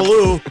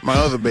 Toodaloo. My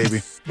other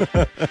baby.